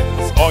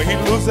ideas, or he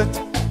lose it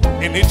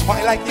in the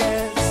twilight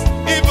years,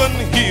 even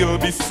he'll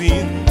be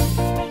seen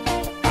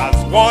as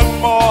one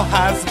more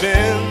has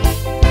been.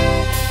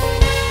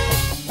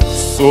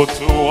 So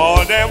to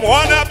all them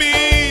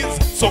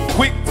wannabes, so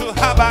quick to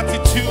have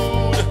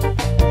attitude,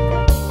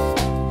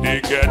 they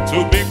get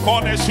to be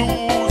on their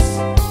shoes,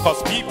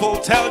 cause people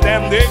tell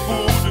them they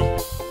good.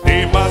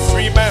 They must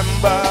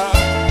remember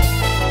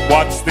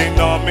what's the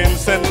norm in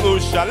St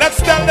Lucia.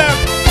 Let's tell them,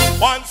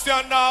 once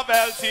your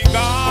novelty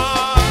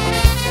gone,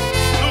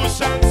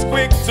 Lucian's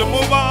quick to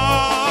move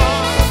on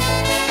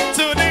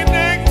to the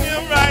next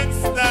new right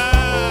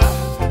star.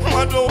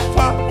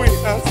 Madopa we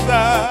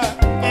answer.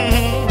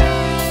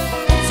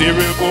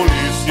 Serial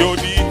police, you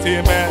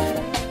detail man.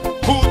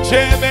 Who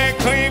chebe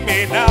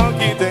criminal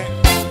kid?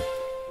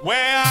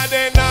 Where are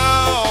they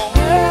now?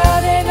 Where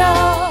are they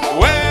now?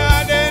 Where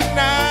are they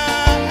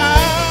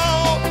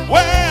now?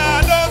 Where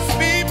are those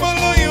people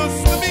who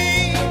used to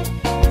be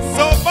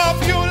so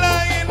popular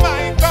in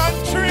my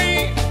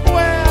country?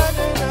 Where are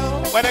they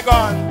now? Where they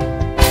gone?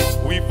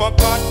 We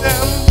forgot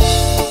them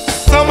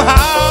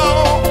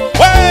somehow.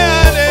 Where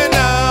are they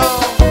now?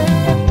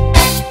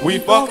 We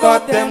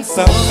forgot them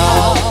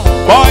somehow.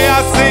 Boy, I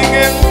sing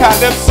in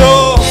Calypso.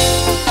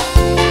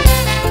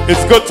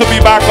 It's good to be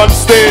back on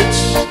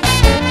stage.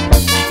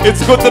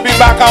 It's good to be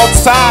back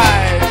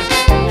outside.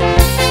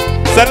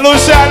 St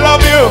Lucia, I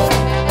love you.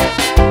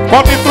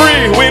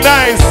 43, we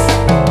nice.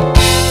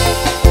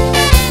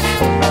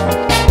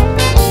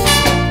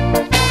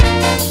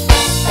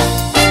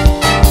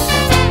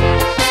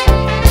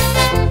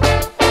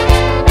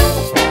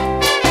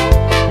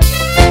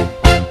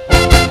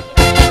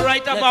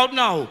 Right about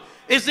now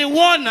is the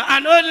one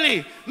and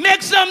only.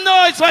 Make some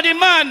noise for the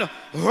man,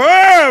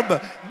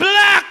 Herb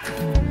Black.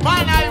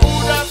 Man, I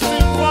would have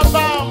seen for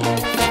them.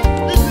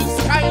 This is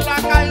sky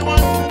like I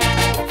want to be.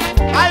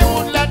 I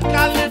would let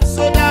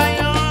Calypso die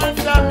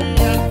under me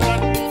and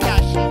not be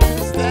dashing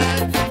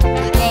instead.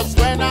 Because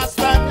when I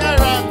stand there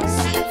and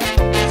sing,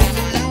 it's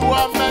to you a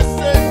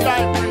message I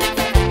bring.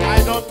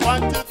 I don't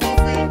want you to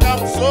think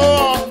I'm so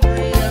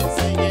hungry and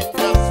singing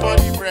just for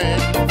the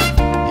bread.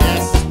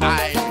 Yes,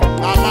 I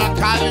am a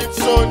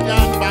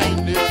calypsonian by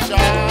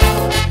nature,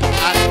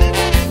 and it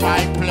is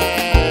my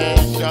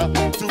pleasure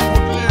to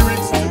put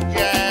lyrics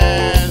together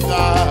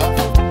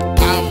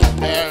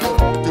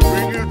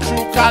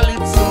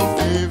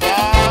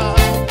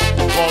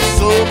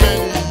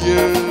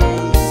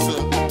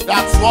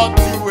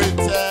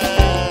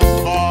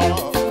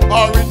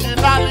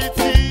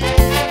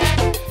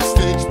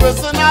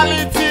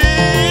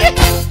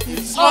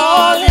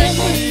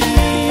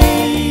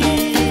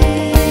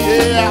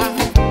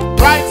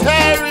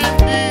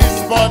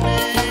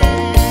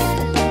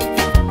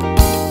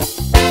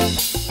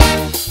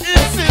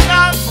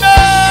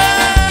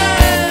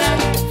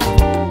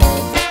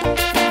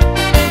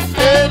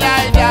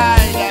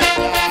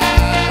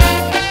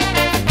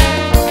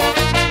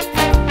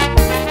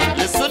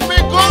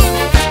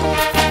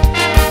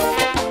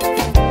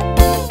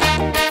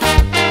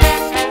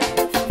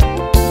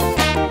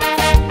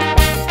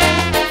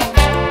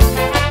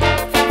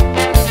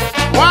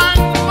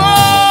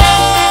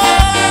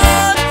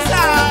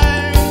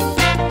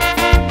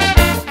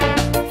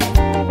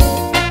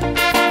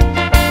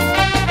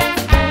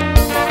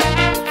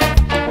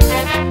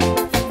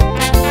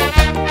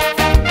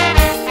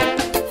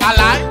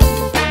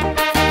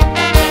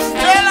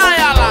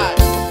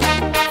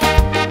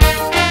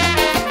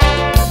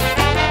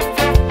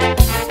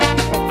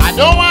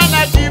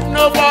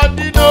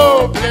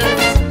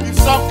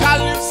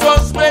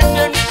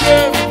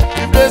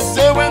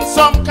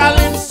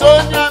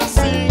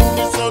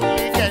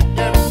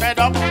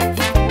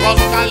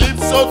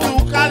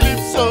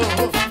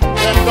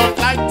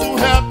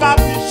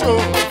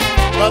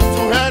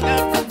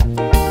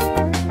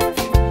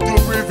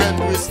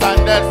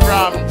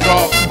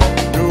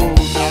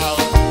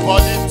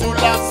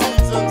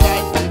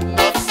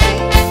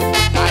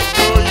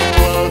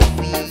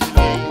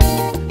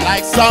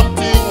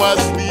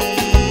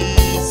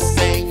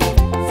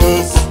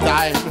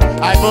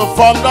I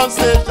performed on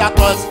stage, that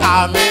was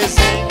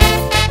amazing.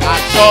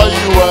 I'm sure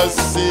you will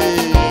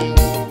see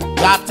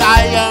that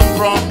I am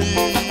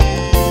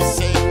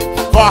promising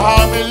for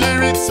how my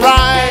lyrics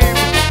rhyme,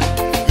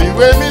 the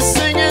way me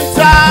sing in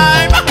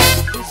time,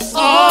 it's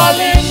all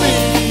in me.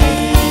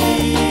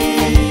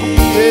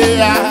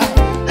 Yeah,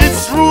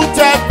 it's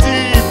rooted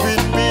deep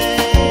in me.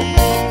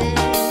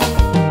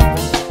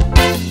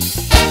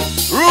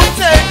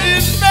 Rooted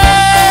in me.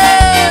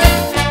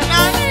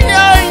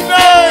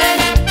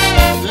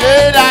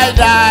 Late I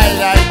die.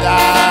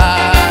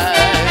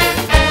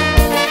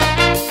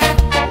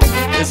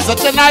 It's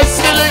such a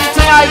nice feeling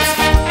tonight.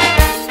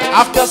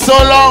 After so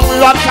long we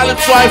had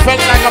Calypso, I felt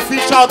like a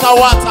fish out of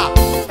water.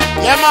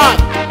 Yeah, man.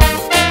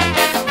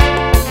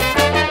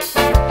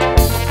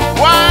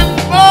 One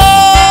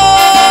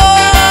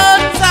more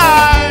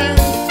time.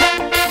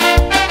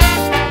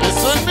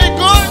 Listen me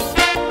good.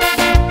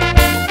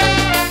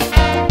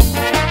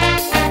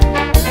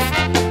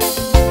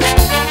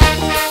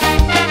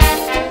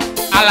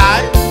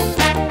 Alive.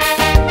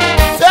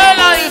 Tell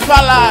her if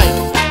alive.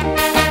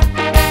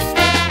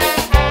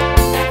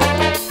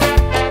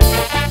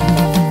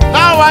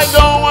 Now I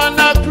don't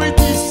wanna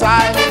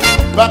criticize,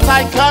 but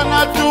I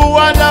cannot do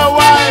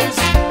otherwise.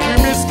 We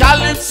miss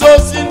Calypso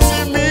since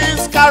he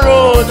miss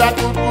Caro, that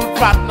good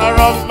partner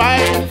of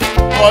mine.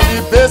 For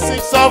the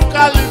basics of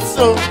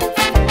Calypso,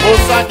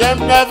 most of them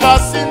never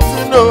seem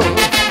to know.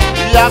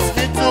 He asked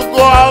me to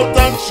go out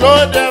and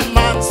show them,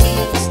 man,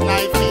 since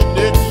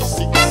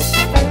 1986.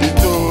 He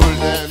told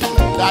them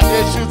that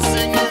they should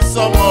sing with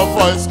some of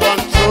voice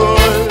control,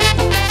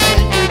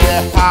 sing with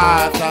their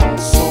heart and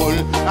soul,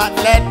 and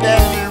let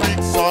their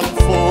lyrics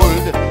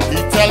unfold. He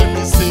tell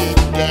me sing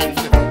then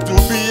to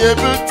be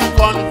able to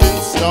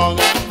convince young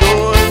and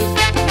old.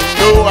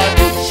 You know I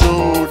could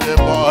show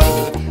them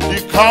all the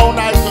crown I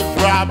could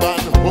grab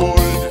and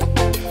hold.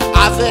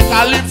 As a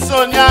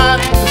calypsonian,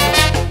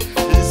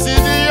 you see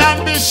the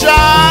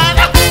ambition,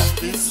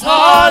 it's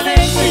all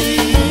in me.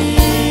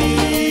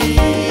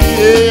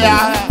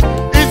 Yeah,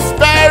 it's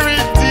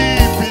buried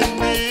deep in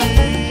me.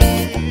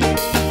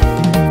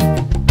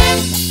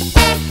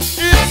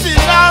 It's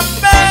in a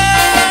man.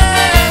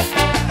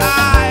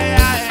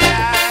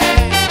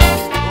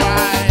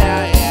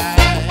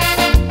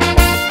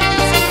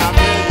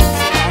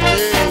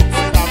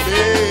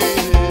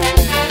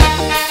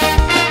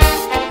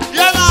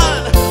 Yeah,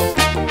 man.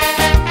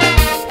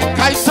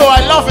 So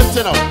I love it,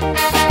 you know.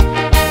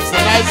 It's a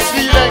nice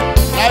feeling,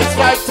 nice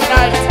vibe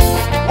tonight.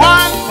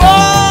 One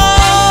more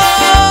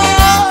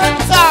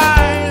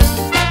time.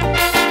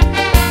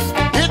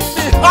 Hit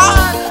me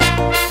hard.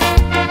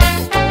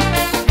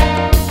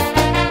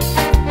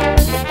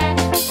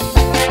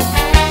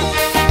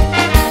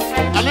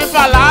 And if I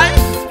lie,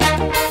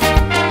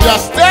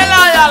 just tell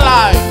I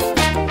lie.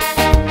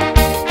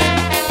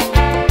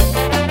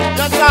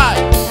 Yes, I.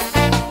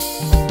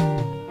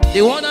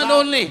 The one and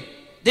only,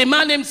 the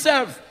man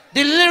himself,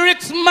 the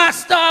lyrics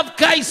master of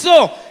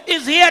Calypso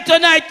is here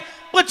tonight.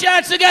 Put your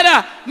hands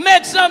together,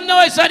 make some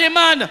noise for the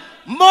man,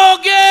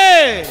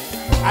 Morgie.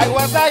 I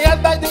was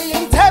hired by the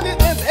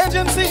intelligence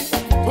agency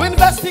to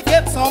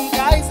investigate some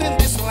guys in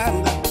this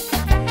land.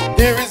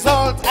 The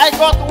result I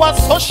got was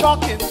so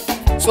shocking.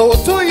 So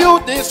to you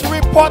this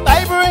report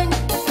I bring,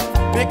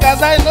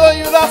 because I know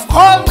you'd have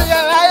called me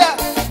a liar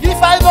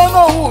if I don't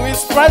know who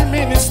is Prime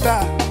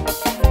Minister.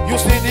 You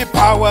see the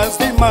powers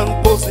the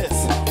man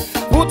possess,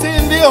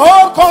 putting the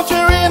whole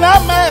country in a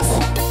mess.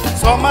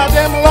 Some of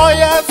them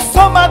lawyers,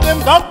 some of them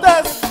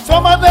doctors,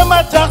 some of them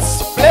are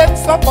just plain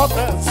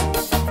supporters.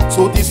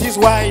 So this is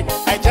why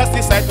I just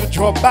decided to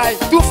drop by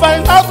to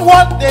find out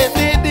what they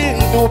did in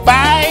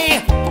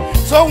Dubai.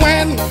 So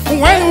when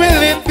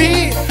will it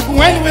be?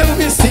 When will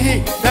we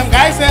see them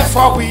guys there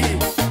for we?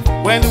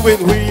 When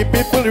will we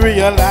people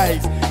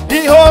realize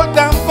the whole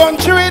damn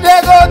country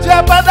they go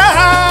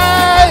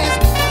jeopardize?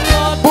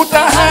 Put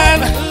a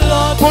hand,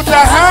 put a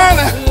hand,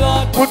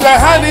 put a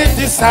hand in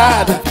the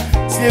side.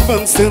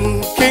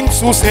 Stevenson, King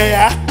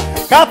Susea,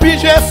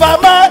 Capige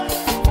Fama,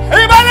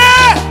 everybody,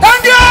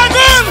 thank you,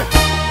 good.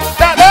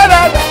 Da da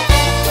da da.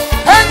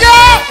 Thank you.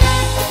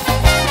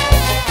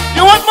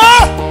 You want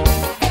more?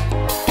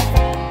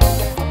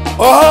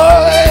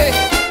 Oh, hey.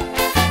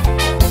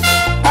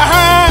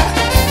 Aha.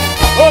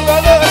 Oh, no,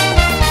 no.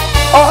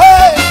 Oh,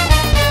 hey.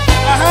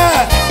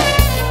 Aha.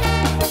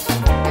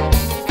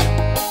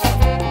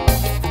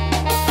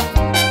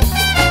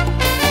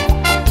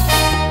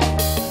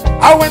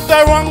 I went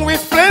around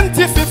with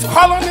plenty fifth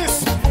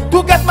colonists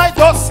to get my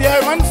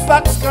dossier and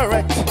facts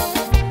correct.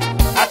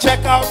 I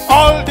check out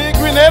all the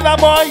Grenada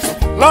boys.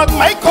 Lord,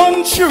 my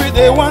country,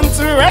 they want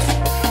to rest.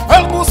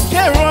 Well,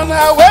 Busquet run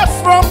away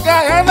from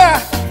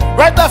Guyana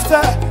right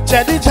after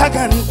Jedi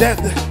Jagan dead.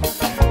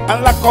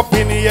 And lock up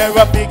in here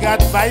a big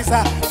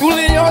advisor to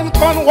Leon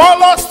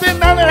Cornwall,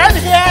 Austin and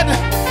Redhead.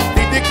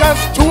 Because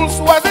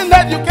Jules was in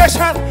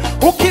education,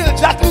 who killed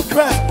Jackie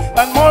Craft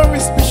and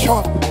Maurice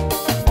Bishop.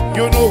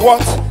 You know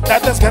what?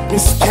 That just got me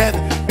scared,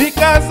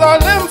 because all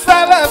them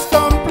fellas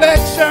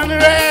complexion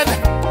red.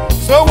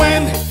 So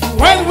when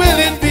will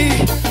it be?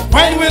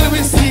 When will we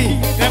see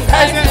them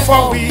guiding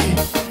for we?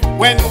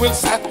 When will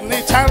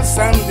Saturday, Charles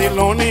and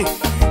Deloney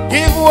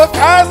give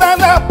workers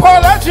an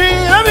apology?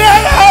 Let me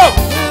hear you.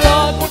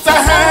 Put a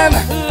hand,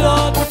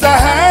 put a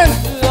hand,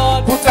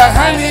 put a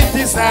hand in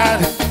this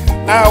hand.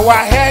 Now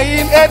I hear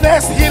in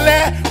Edes Hill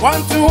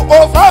want to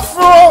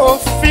overthrow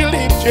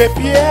Philip J.P.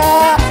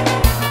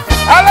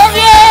 I love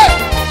you.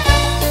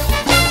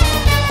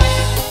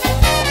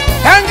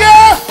 Thank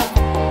you.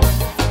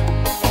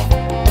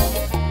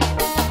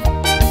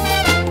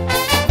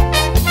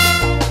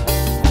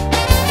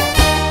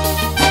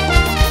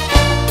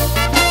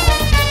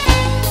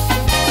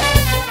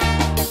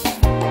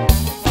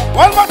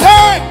 One more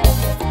time.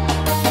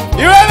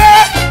 You ready?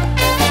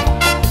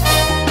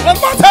 One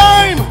more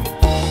time.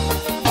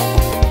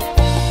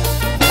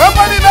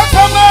 Somebody make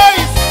some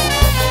noise.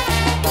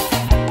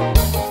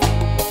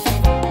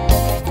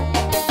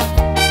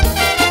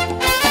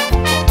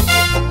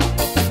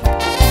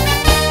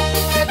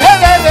 Da,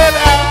 da, da,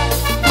 da.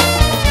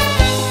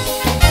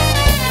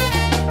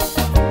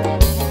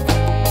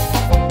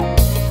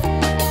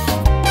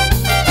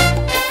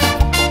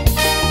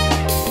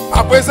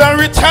 À présent,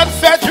 Richard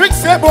Frederick,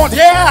 c'est bon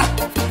Dieu.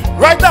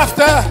 Right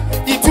after,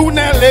 he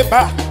tournait les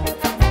bas.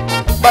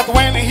 But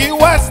when he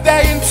was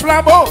there in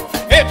Flambeau,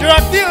 a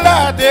drug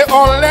dealer, they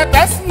all let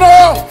us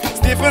know.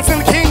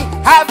 Stephenson King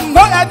had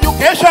no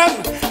education.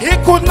 He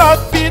could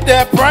not be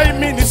the prime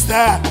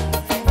minister.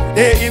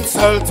 They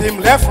insult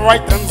him left,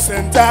 right, and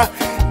center.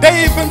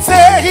 They even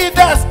say he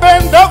does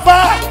bend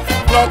over.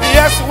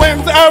 Claudius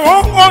went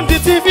around on the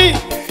TV,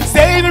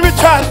 saying,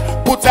 Richard,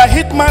 put a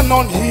hitman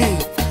on him.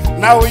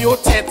 Now you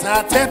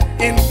tete-a-tete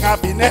in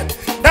cabinet.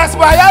 That's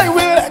why I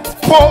will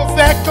expose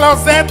the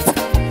closet.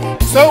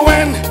 So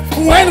when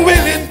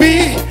will it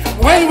be?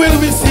 When will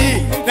we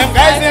see them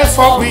guys there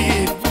for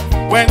we?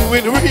 When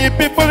will we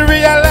people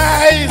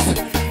realize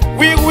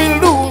we will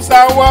lose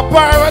our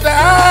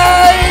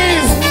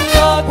paradise?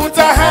 Put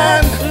a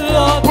hand,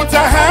 put a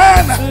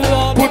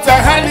hand, put a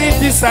hand in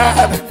this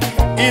side.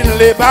 In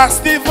Labour,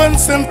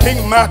 Stevenson,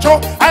 King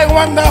Macho, I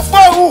wonder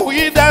for who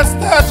he does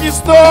touch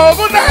his toe.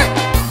 Good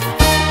night.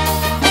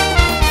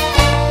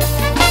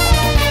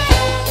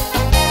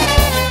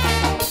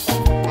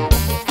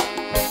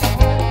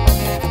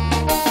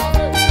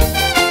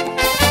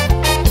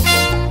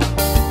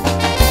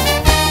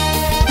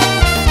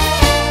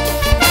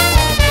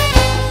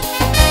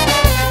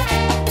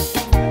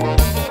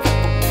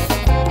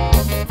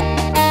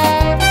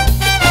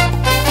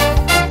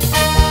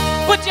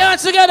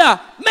 Together,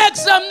 make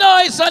some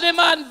noise for the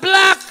man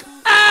Black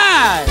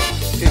Eye.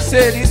 They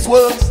say this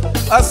world's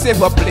a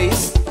safer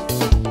place.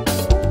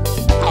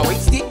 How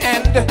it's the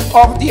end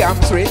of the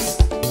arms race.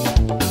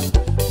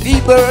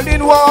 The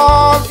Berlin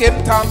Wall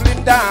came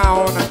tumbling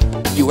down.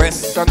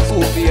 US and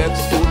Soviets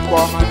stood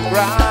common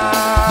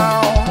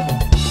ground.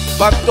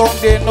 But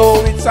don't they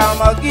know it's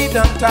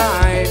Armageddon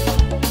time?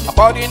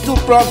 According to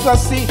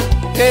prophecy,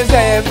 there's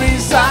every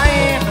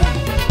sign.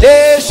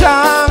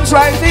 Nations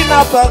rising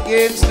up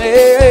against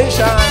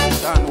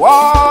nations, and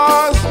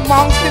wars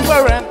amongst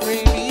different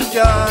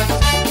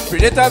religions.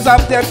 Predators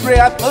have their prey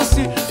at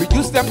mercy,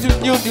 reduce them to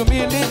new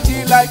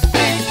humility like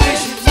big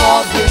fish,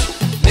 small fish.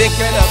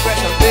 Naked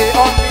aggression they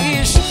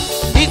unleash.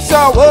 It's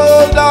a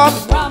world of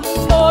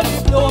Rambo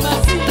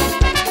diplomacy,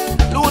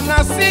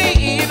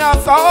 lunacy in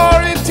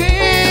authority.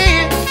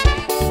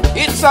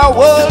 It's a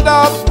world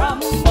of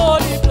Rambo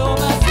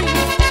diplomacy,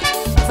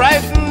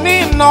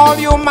 frightening all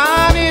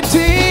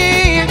humanity.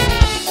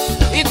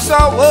 It's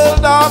a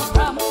world of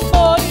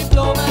Rambo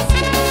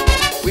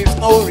diplomacy, with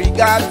no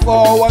regard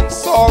for one's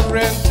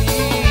sovereignty.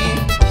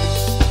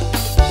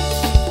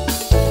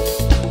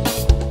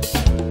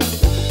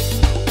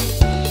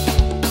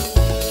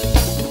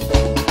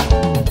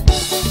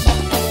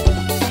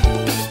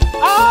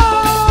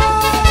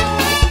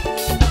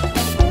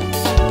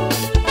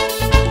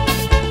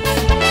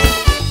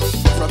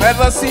 From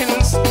ever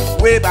since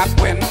way back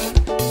when,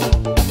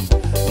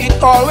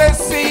 it always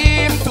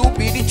seemed to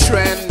be the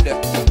trend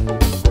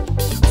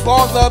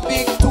for the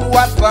big to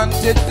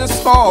advantage the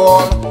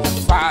small,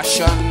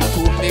 fashion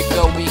to make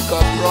the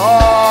weaker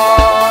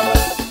crawl.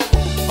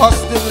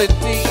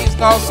 Hostility is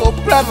now so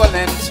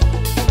prevalent,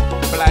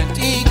 blind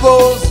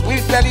egos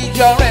with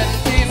belligerent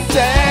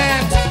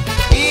intent.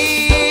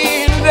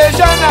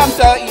 Invasion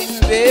after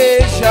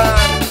invasion,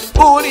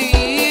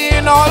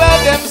 bullying all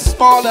of them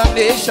smaller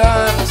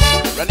nations,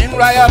 running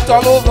riot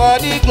all over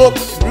the globe.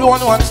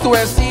 Everyone wants to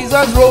wear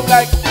Caesar's robe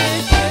like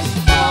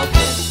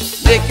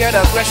naked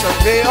aggression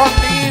they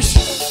unleash.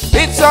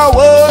 It's a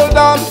world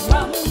of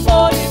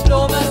Rambo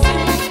diplomacy,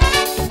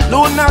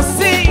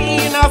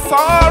 lunacy in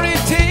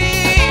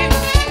authority.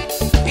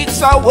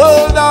 It's a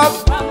world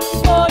of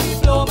Rambo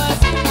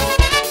diplomacy,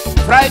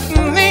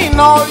 frightening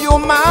all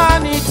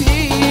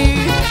humanity.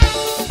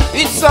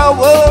 It's a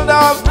world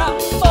of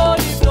Rambo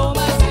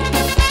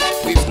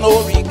diplomacy, with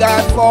no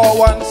regard for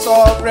one's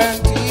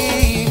sovereignty.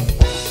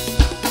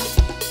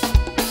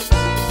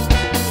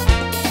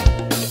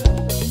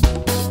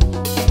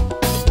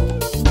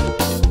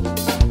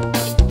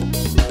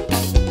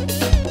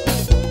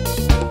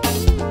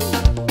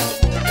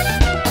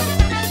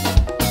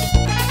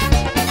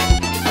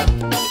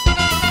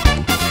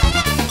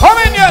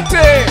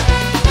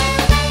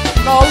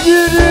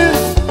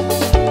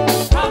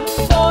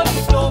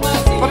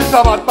 It's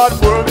a mad, mad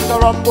world, it's a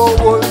Rambo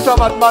world. It's a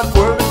mad, mad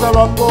world, it's a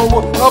Rambo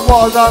world. Of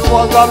wars and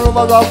rumors of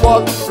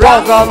wars.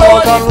 Wars and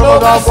rumors of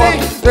wars.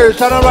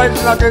 Nation are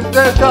rising against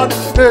nation.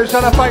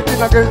 Nation are fighting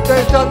against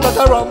nation. That's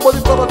a Rambo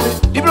diplomacy.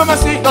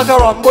 Diplomacy. That's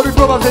a Rambo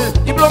diplomacy.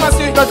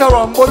 Diplomacy. That's a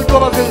Rambo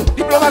diplomacy.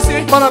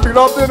 Diplomacy. Man, I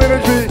build up the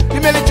military. The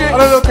military.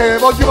 And I don't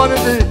care about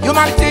humanity.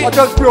 Humanity. I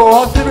just pure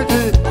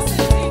hostility.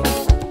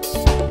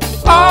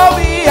 All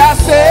we are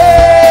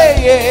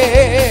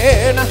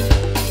saying,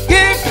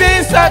 give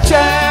this a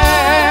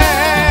chance.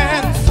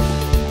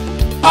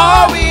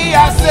 All we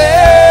are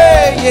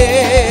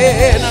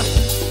saying,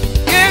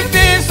 give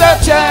this a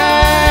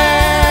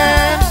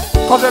chance.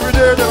 Cause every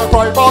day they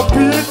cry about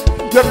peace.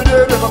 Every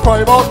day they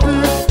cry about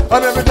peace.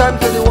 And every time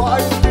they do why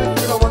you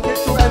don't want it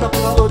to end up in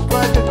a road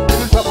crisis.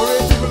 You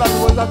separate people like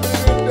ones that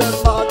believe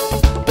they're mad.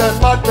 They're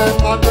mad, they're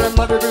mad, they're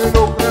mad. They really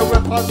nuclear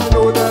weapons, you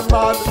know they're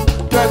mad.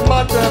 They're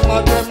mad, they're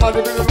mad, they're mad.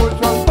 They really don't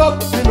trust up,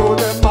 you know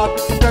they're mad.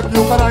 Them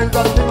Eucanize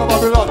that king of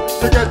Babylon.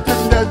 They get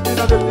things dead in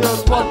a different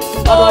spot.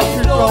 About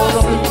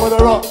 3,000 people for the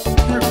rock.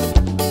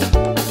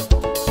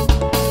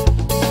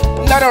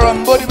 Not a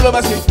Rambo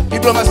diplomacy,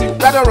 diplomacy.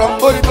 Not a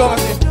Rambo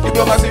diplomacy,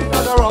 diplomacy.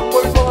 Not a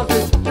Rambo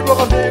diplomacy,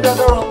 diplomacy. Not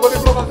a Rambo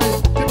diplomacy,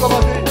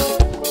 diplomacy.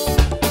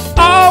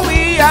 All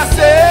we are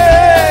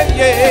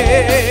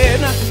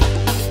saying,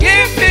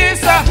 give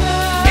this a,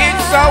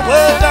 it's a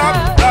world of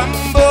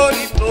Rambo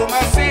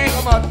diplomacy. It's a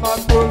mad,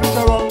 mad world, it's a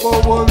Rambo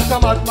world. It's a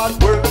mad,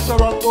 mad world, it's a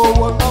Rambo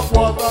world of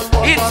wars and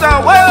wars. It's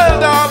a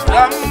world of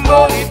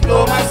Rambo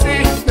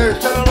diplomacy.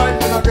 Nation are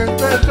rising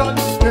against nation.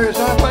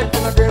 Nation are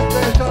fighting against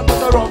nation.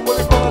 That's a Rambo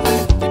diplomacy.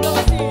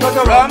 That's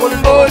a Rambo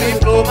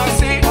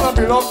diplomacy. And I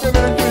belong to the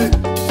military.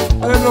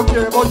 And I don't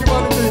care about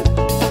humanity.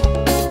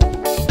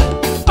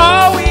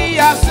 All we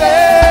are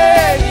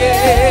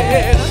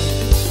saying,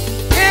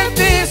 give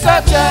this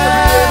a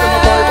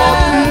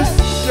chance.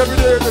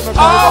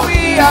 All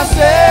we are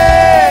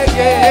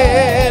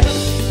saying,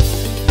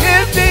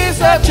 give this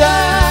a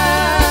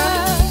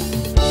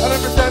chance. And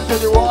every time tell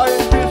you why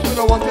in peace, you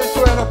don't want it to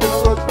end up in a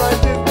road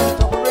crisis.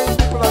 Suffering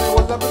people and the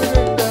ones that believe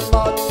in them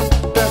mad.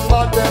 Them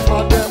mad, them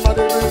mad, them mad.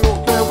 They really look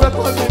their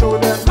weapons, you know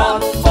them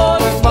mad.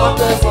 Them mad,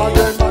 them mad,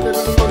 them mad. They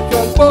really look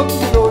their bugs,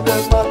 you know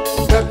them mad.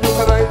 Them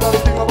Eucanize that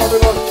king of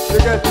Babylon. They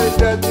get things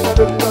dead in a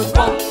different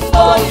spot.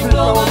 About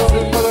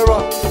 3,000 for the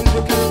rock.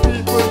 You kill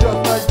people just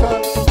like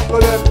that. Go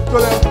them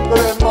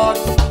mad.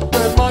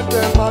 Them mad,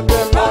 them mad,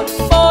 them mad.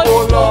 Oh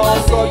Lord,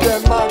 God,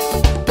 them mad.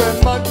 Them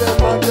mad, them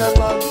mad, them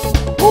mad.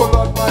 Oh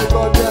Lord, my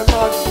God, them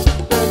mad.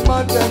 Them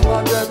mad, them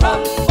mad, them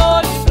mad.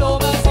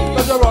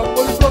 That's a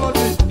Rambo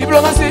diplomacy.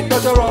 Diplomacy.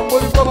 That's a Rambo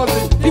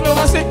diplomacy.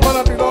 Diplomacy. Man, I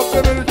build up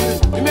the military.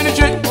 The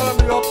military. Man, I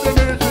build up the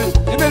military.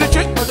 The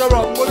military. That's a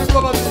Rambo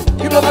diplomacy.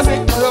 Diplomacy.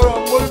 That's a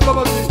Rambo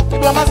diplomacy.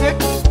 Diplomacy.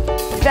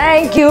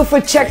 Thank you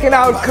for checking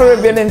out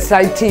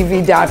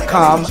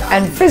CaribbeanInsideTV.com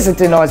and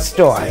visiting our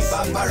stores.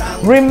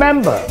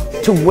 Remember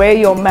to wear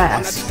your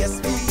mask.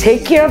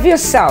 Take care of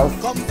yourself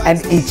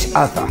and each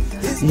other.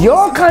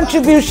 Your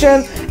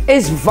contribution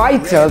is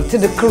vital to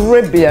the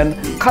Caribbean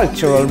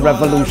cultural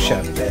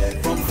revolution.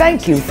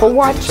 Thank you for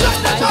watching.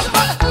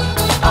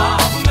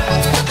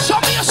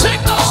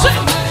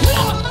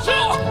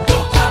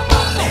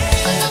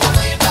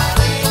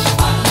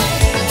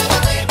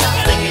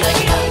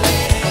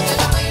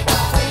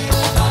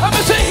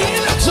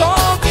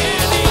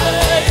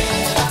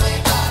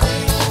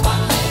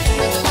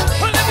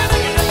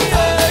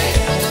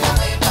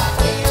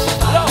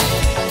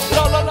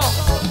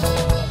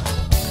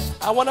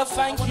 I want to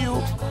thank you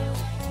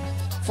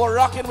for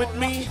rocking with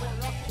me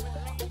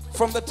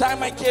from the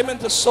time I came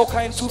into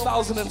Soca in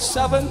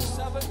 2007.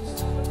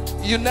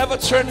 You never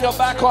turned your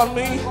back on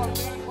me.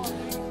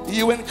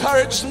 You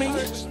encouraged me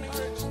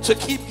to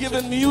keep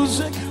giving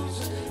music,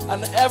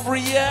 and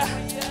every year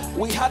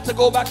we had to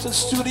go back to the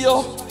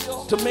studio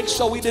to make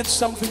sure we did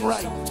something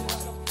right.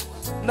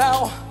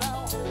 Now,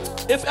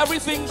 if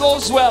everything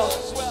goes well,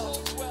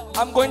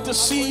 I'm going to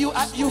see you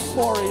at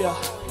Euphoria.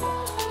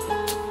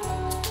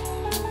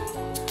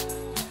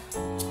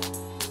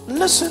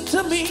 Listen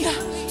to me,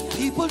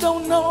 people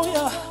don't know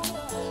ya,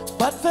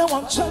 but they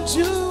want to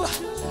you.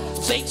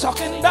 They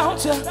talking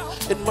about you,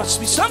 it must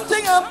be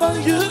something about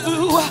you.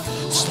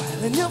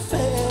 Smile in your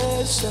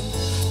face and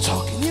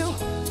talking you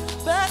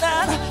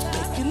better,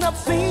 making up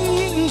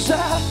things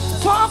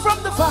far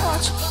from the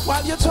facts.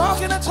 While you're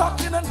talking and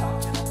talking and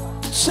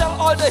tell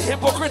all the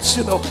hypocrites,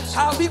 you know,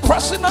 I'll be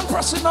pressing on,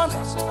 pressing on.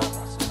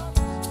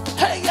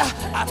 Hey,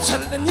 I'm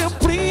telling you,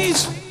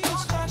 please,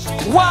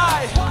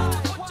 why?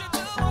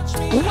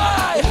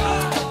 Why?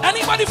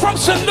 Anybody from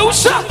St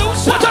Lucia?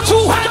 Put the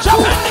two hands up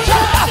in the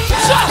air.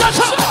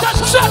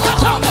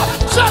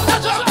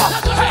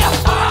 Hey,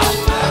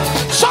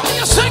 show me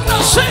a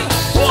signal. Sing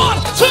 1,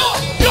 2,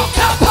 you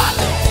can pop.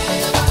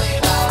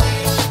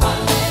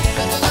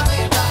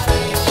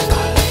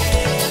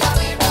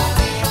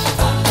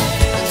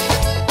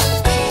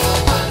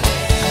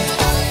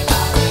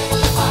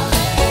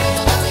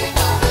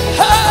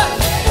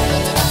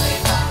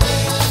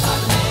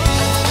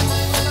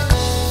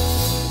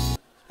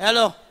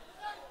 Hello.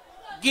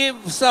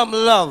 give some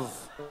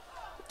love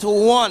to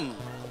one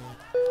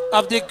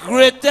of the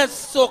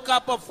greatest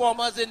soca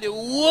performers in the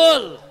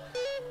world.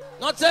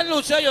 Not St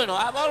Lucia, you know.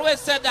 I've always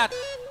said that.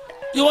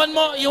 You want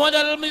more? You want a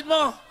little bit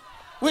more?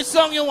 Which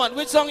song you want?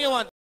 Which song you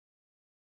want?